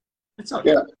 yeah. It's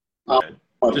okay.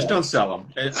 Just don't sell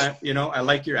them. You know, I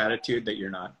like your attitude that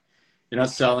you're not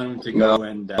selling them to go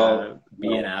and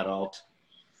be an adult.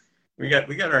 We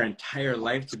got our entire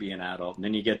life to be an adult, and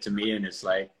then you get to me, and it's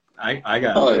like I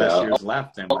got less years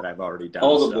left than what I've already done.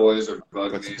 All the boys are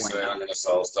bugging me saying I'm going to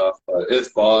sell stuff, but it's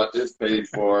bought, it's paid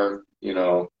for. You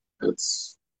know,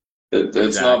 it's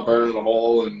not burning a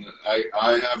hole, and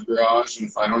I have garage, and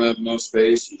if I don't have enough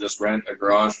space, you just rent a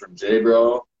garage from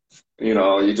J-Bro. You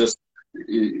know,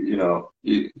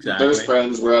 there's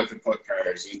friends where I can put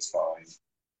cars. It's fine.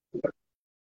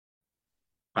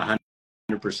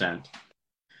 100%.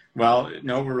 Well,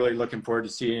 no, we're really looking forward to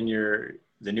seeing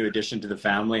the new addition to the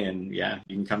family, and yeah,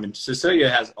 you can come in. Cecilia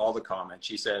has all the comments.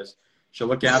 She says she'll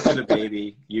look after the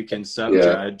baby. You can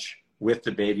sub-judge with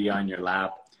the baby on your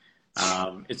lap.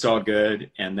 It's all good.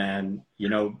 And then, you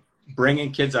know,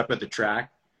 bringing kids up at the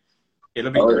track,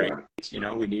 it'll be great. Yeah. You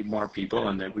know, we need more people,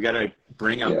 and then we got to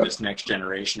bring up this next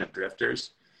generation of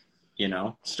drifters. You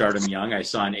know, start them young. I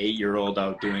saw an 8-year-old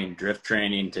out doing drift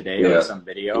training today on some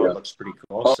video. It looks pretty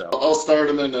cool. So I'll start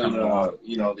them in,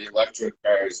 you know, the electric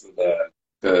cars with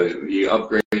you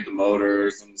upgrade the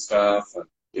motors and stuff, and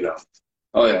you know,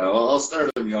 I'll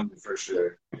start them young for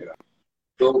sure. You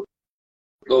know,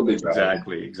 they'll be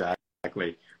driving.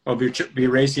 Exactly. Well, be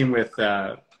racing with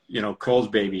you know, Cole's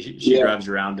baby. She drives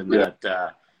around in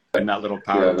that little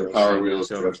power wheel. Power wheels,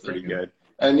 so it's pretty good.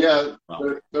 And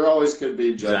there always could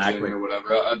be judging or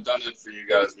whatever. I've done it for you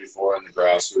guys before in the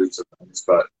grassroots events,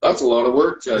 but that's a lot of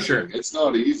work judging. Sure. It's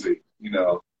not easy, you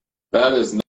know. That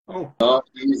is not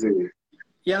easy.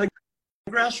 Yeah, the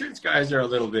grassroots guys are a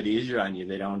little bit easier on you.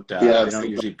 They don't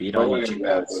usually beat on you too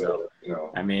bad. So, you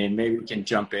know. I mean, maybe we can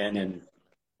jump in and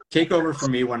take over for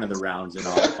me one of the rounds, and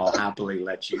I'll happily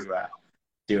let you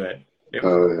do it.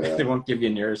 They won't give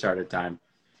you near as hard a time.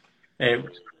 Hey.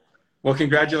 Well,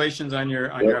 congratulations on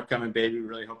your upcoming baby. We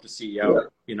really hope to see you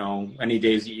out. You know, any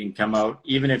days that you can come out,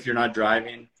 even if you're not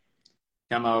driving,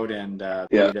 come out and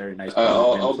be there. Nice.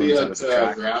 I'll be at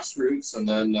grassroots, and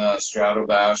then Strato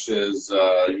Bash is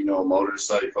you know,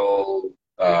 motorcycle,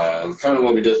 kind of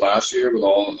what we did last year with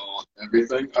all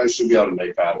everything. I should be able to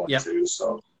make that one too.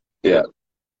 So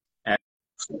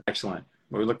excellent.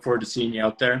 Well, we look forward to seeing you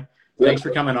out there. Thanks for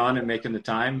coming on and making the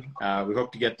time. We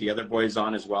hope to get the other boys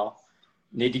on as well.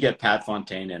 Need to get Pat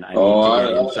Fontaine in. I need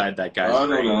to get inside that guy's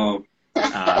brain.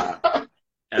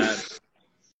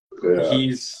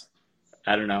 He's,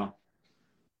 I don't know.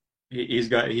 He's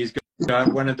got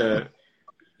one of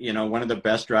the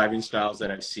best driving styles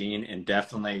that I've seen, and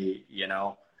definitely, you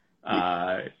know,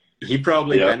 he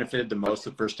probably benefited the most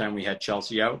the first time we had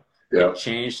Chelsea out. It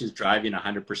changed his driving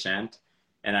 100%.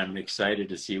 And I'm excited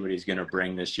to see what he's going to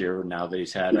bring this year now that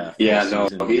he's had a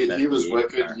season. He was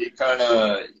wicked.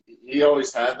 He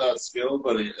always had that skill,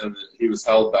 but he was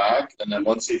held back. And then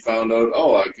once he found out,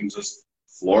 I can just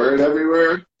floor it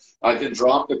everywhere. I can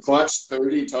drop the clutch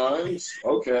 30 times.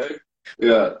 Okay.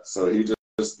 Yeah. So he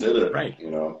just did it. Right. You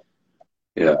know.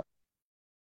 Yeah.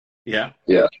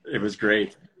 Yeah. It was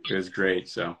great.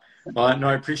 So, well, no,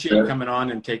 I appreciate you coming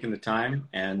on and taking the time.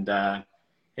 And,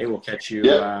 hey, we'll catch you,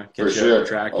 at the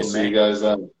track in May. See you guys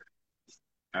then.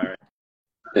 All right.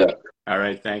 Yeah. All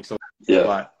right. Thanks a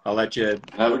lot. I'll let you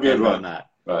have a good one on that.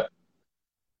 Bye.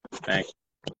 Thanks.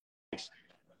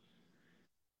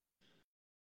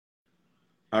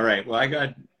 All right. Well, I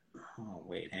got,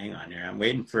 wait, hang on here. I'm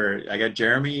waiting for, I got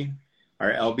Jeremy,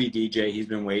 our LB DJ. He's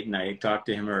been waiting. I talked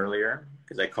to him earlier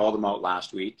because I called him out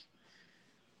last week.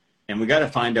 And we got to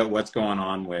find out what's going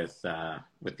on with the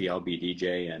LB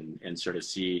DJ and sort of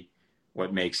see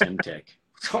what makes him tick.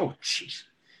 Oh, jeez.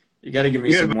 You got to give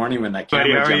me some warning when that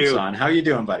camera jumps on. How you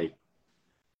doing, buddy?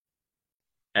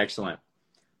 Excellent.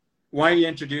 Why don't you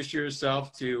introduce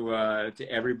yourself to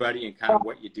everybody and kind of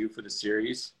what you do for the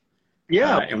series?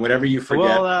 Yeah. And whatever you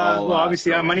forget. Well,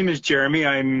 obviously, my name is Jeremy.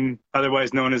 I'm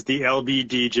otherwise known as the LB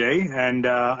DJ. And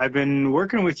I've been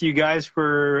working with you guys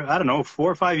for, I don't know,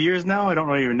 4 or 5 years now. I don't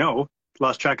really even know.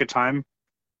 Lost track of time.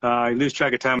 I lose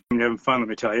track of time when you're having fun, let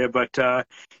me tell you. But,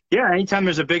 yeah, anytime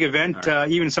there's a big event, right.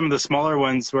 Even some of the smaller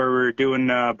ones where we're doing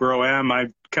Bro-Am, I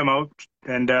come out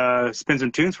and spin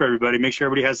some tunes for everybody, make sure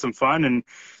everybody has some fun, and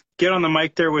get on the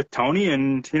mic there with Tony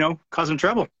and, you know, cause some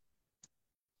trouble.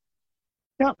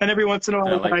 Yeah, and every once in a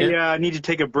while, I need to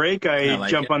take a break. I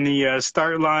jump on the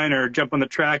start line or jump on the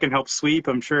track and help sweep.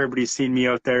 I'm sure everybody's seen me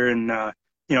out there and,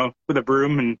 you know, with a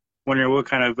broom and wondering what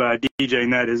kind of DJing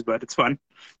that is, but it's fun.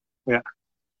 Yeah.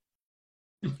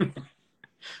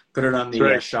 Put it on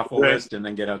the shuffle list and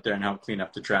then get out there and help clean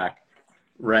up the track.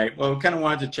 Right. Well, we kind of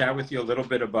wanted to chat with you a little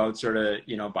bit about sort of,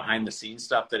 you know, behind the scenes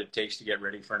stuff that it takes to get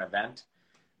ready for an event.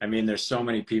 I mean, there's so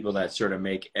many people that sort of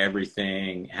make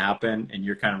everything happen, and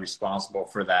you're kind of responsible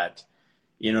for that,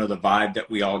 you know, the vibe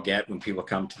that we all get when people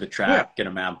come to the track, get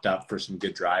them amped up for some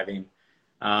good driving.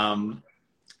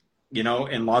 You know,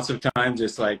 and lots of times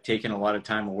it's like taking a lot of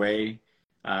time away.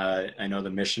 I know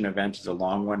the Mission event is a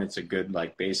long one. It's a good,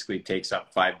 like, basically takes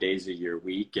up 5 days of your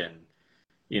week. And,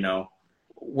 you know,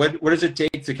 what does it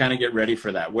take to kind of get ready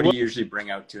for that? What do you usually bring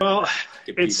out to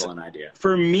give people an idea?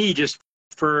 For me, just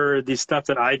for the stuff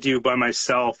that I do by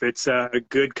myself, it's a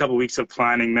good couple weeks of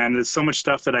planning, man. There's so much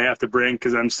stuff that I have to bring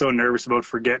because I'm so nervous about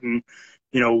forgetting,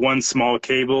 you know, one small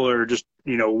cable or just,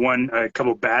 you know, a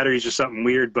couple batteries or something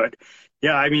weird. But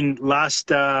yeah, I mean,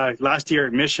 last year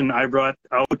at Mission, I brought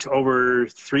out over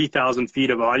 3,000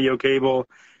 feet of audio cable,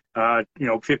 you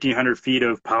know, 1,500 feet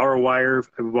of power wire.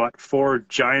 I bought 4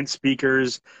 giant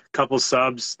speakers, couple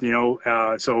subs, you know,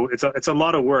 so it's a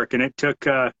lot of work, and it took,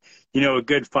 you know, a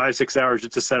good 5-6 hours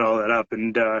just to set all that up.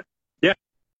 And, yeah.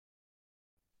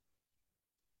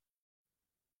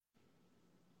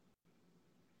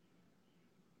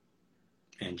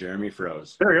 And Jeremy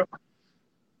froze. There you go.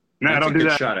 No, That's don't do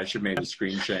that. Shot. I should maybe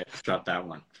screenshot that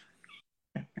one.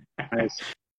 Nice.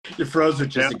 You froze with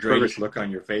just the greatest look on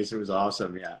your face. It was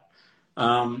awesome. Yeah.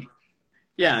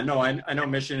 Yeah, no, I know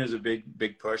Mission is a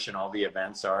big push, and all the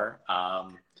events are.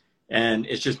 And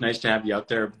it's just nice to have you out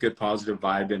there. Good positive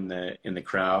vibe in the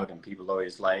crowd, and people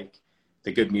always like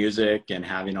the good music and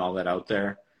having all that out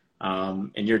there.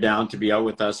 And you're down to be out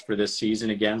with us for this season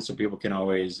again, so people can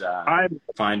always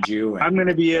find you. And, I'm going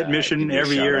to be at Mission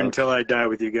every year until I die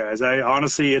with you guys. I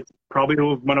honestly, it's probably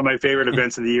one of my favorite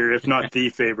events of the year, if not the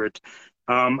favorite.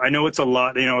 I know it's a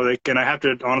lot, you know, like, and I have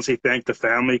to honestly thank the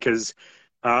family because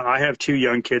I have 2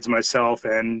 young kids myself,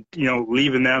 and, you know,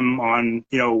 leaving them on,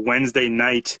 you know, Wednesday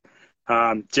night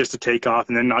just to take off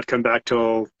and then not come back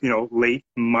till, you know, late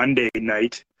Monday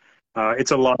night.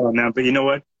 It's a lot on them, but you know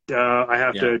what? I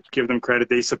have to give them credit.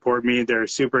 They support me. They're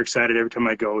super excited every time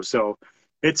I go. So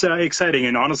it's exciting.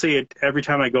 And honestly, every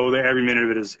time I go there, every minute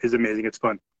of it is amazing. It's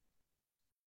fun.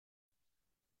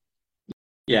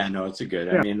 Yeah, no, it's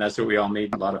good. I mean, that's what we all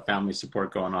need. A lot of family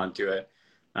support going on to it.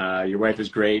 Your wife is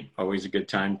great. Always a good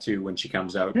time too when she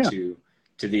comes out to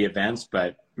the events.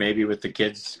 But maybe with the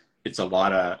kids, it's a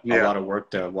lot of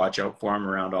work to watch out for them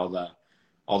around all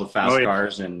the fast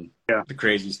cars and the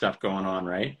crazy stuff going on,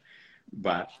 right?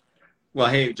 But well,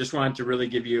 hey, just wanted to really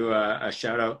give you a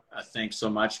shout out. Thanks so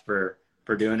much for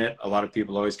doing it. A lot of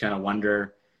people always kind of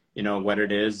wonder, you know, what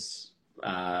it is,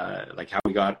 like how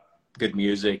we got good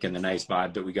music and the nice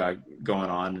vibe that we got going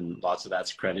on, and lots of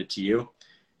that's credit to you.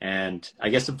 And I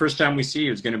guess the first time we see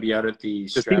you is going to be out at the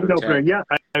Stratotech. Yeah,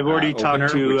 I've already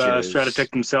talked to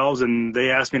Stratotech themselves, and they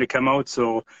asked me to come out.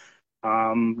 So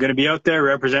I'm going to be out there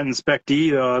representing Spec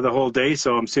D the whole day.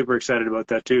 So I'm super excited about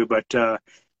that too. But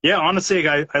yeah, honestly,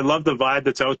 I love the vibe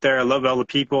that's out there. I love all the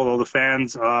people, all the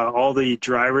fans, all the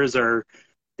drivers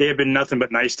they have been nothing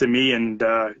but nice to me, and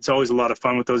it's always a lot of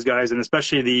fun with those guys, and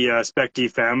especially the Spec D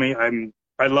family.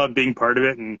 I love being part of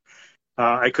it, and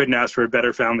I couldn't ask for a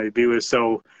better family to be with.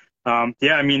 So,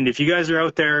 yeah, I mean, if you guys are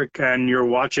out there and you're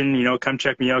watching, you know, come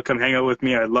check me out, come hang out with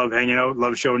me. I love hanging out,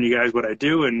 love showing you guys what I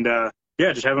do, and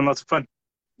yeah, just having lots of fun.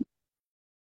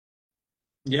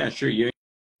 Yeah, sure. You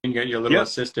got your little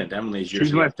assistant, Emily's.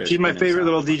 She's my favorite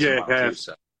little DJ I have.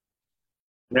 So.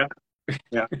 Yeah.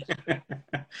 Yeah.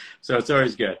 So it's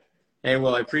always good. Hey,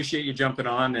 well, I appreciate you jumping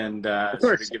on and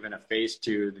sort of giving a face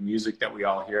to the music that we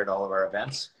all hear at all of our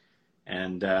events.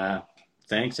 And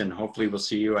thanks, and hopefully we'll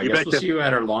see you. I guess we'll see you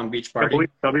at our Long Beach party.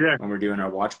 I'll be there when we're doing our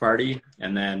watch party.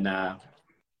 And then,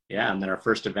 yeah, and then our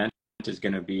first event is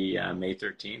going to be May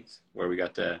 13th, where we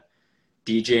got the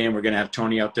DJ, and we're going to have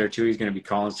Tony out there too. He's going to be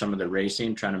calling some of the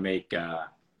racing, trying to make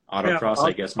autocross,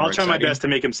 I guess, more I'll try exciting. my best to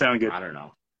make him sound good. I don't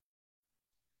know.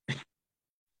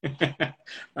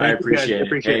 I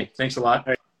appreciate it. Hey, thanks a lot.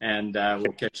 Right. And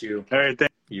we'll catch you. All right.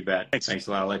 You bet. Thanks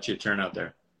a lot. I'll let you turn out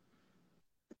there.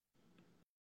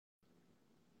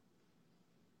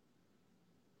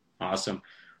 Awesome.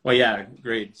 Well, yeah,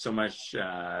 great. So much,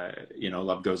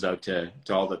 love goes out to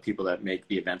all the people that make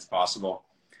the events possible.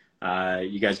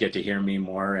 You guys get to hear me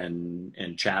more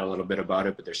and chat a little bit about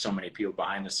it, but there's so many people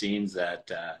behind the scenes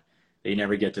that they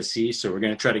never get to see. So we're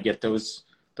going to try to get those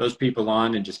people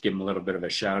on and just give them a little bit of a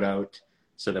shout out,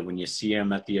 so that when you see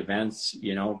them at the events,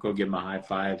 go give them a high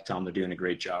five, tell them they're doing a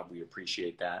great job. We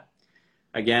appreciate that.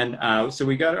 Again, so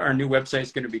we got our new website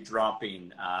is going to be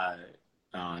dropping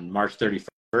on March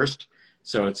 31st.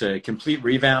 So it's a complete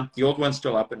revamp. The old one's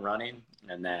still up and running,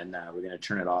 and then we're going to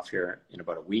turn it off here in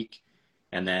about a week.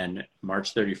 And then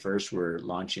March 31st, we're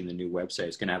launching the new website.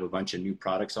 It's going to have a bunch of new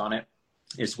products on it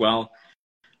as well.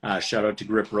 Shout out to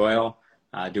Grip Royal,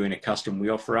 doing a custom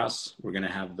wheel for us. We're going to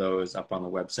have those up on the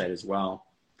website as well.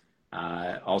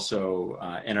 Also,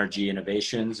 NRG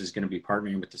Innovations is going to be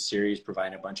partnering with the series,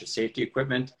 providing a bunch of safety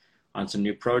equipment on some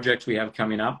new projects we have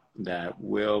coming up that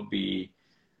will be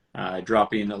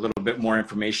dropping a little bit more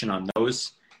information on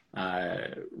those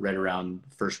right around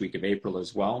the first week of April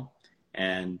as well.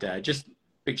 And just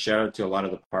big shout out to a lot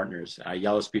of the partners,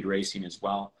 Yellow Speed Racing as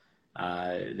well.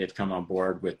 They've come on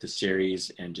board with the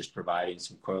series and just providing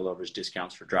some coilovers,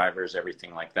 discounts for drivers,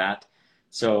 everything like that.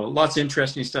 So lots of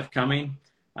interesting stuff coming.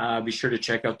 Be sure to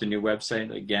check out the new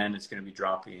website. Again, it's going to be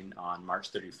dropping on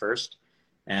March 31st.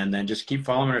 And then just keep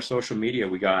following our social media.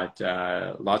 We got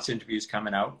lots of interviews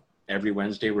coming out. Every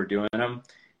Wednesday we're doing them,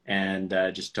 and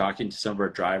just talking to some of our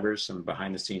drivers, some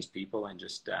behind the scenes people, and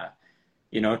just,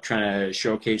 trying to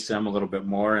showcase them a little bit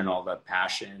more and all the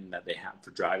passion that they have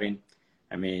for driving.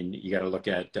 I mean, you got to look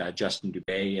at Justin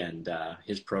Dubé and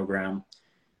his program.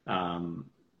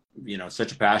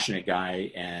 Such a passionate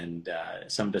guy, and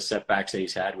some of the setbacks that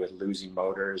he's had with losing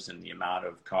motors and the amount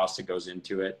of cost that goes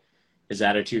into it. His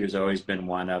attitude has always been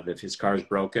one of, if his car's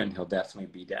broken, he'll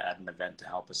definitely be at an event to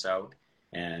help us out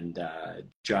and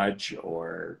judge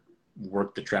or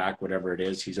work the track, whatever it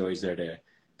is. He's always there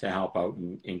to help out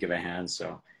and give a hand.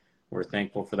 So we're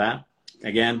thankful for that.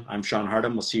 Again, I'm Sean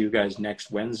Hardham. We'll see you guys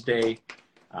next Wednesday,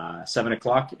 7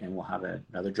 o'clock, and we'll have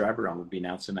another driver on. We'll be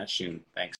announcing that soon. Thanks.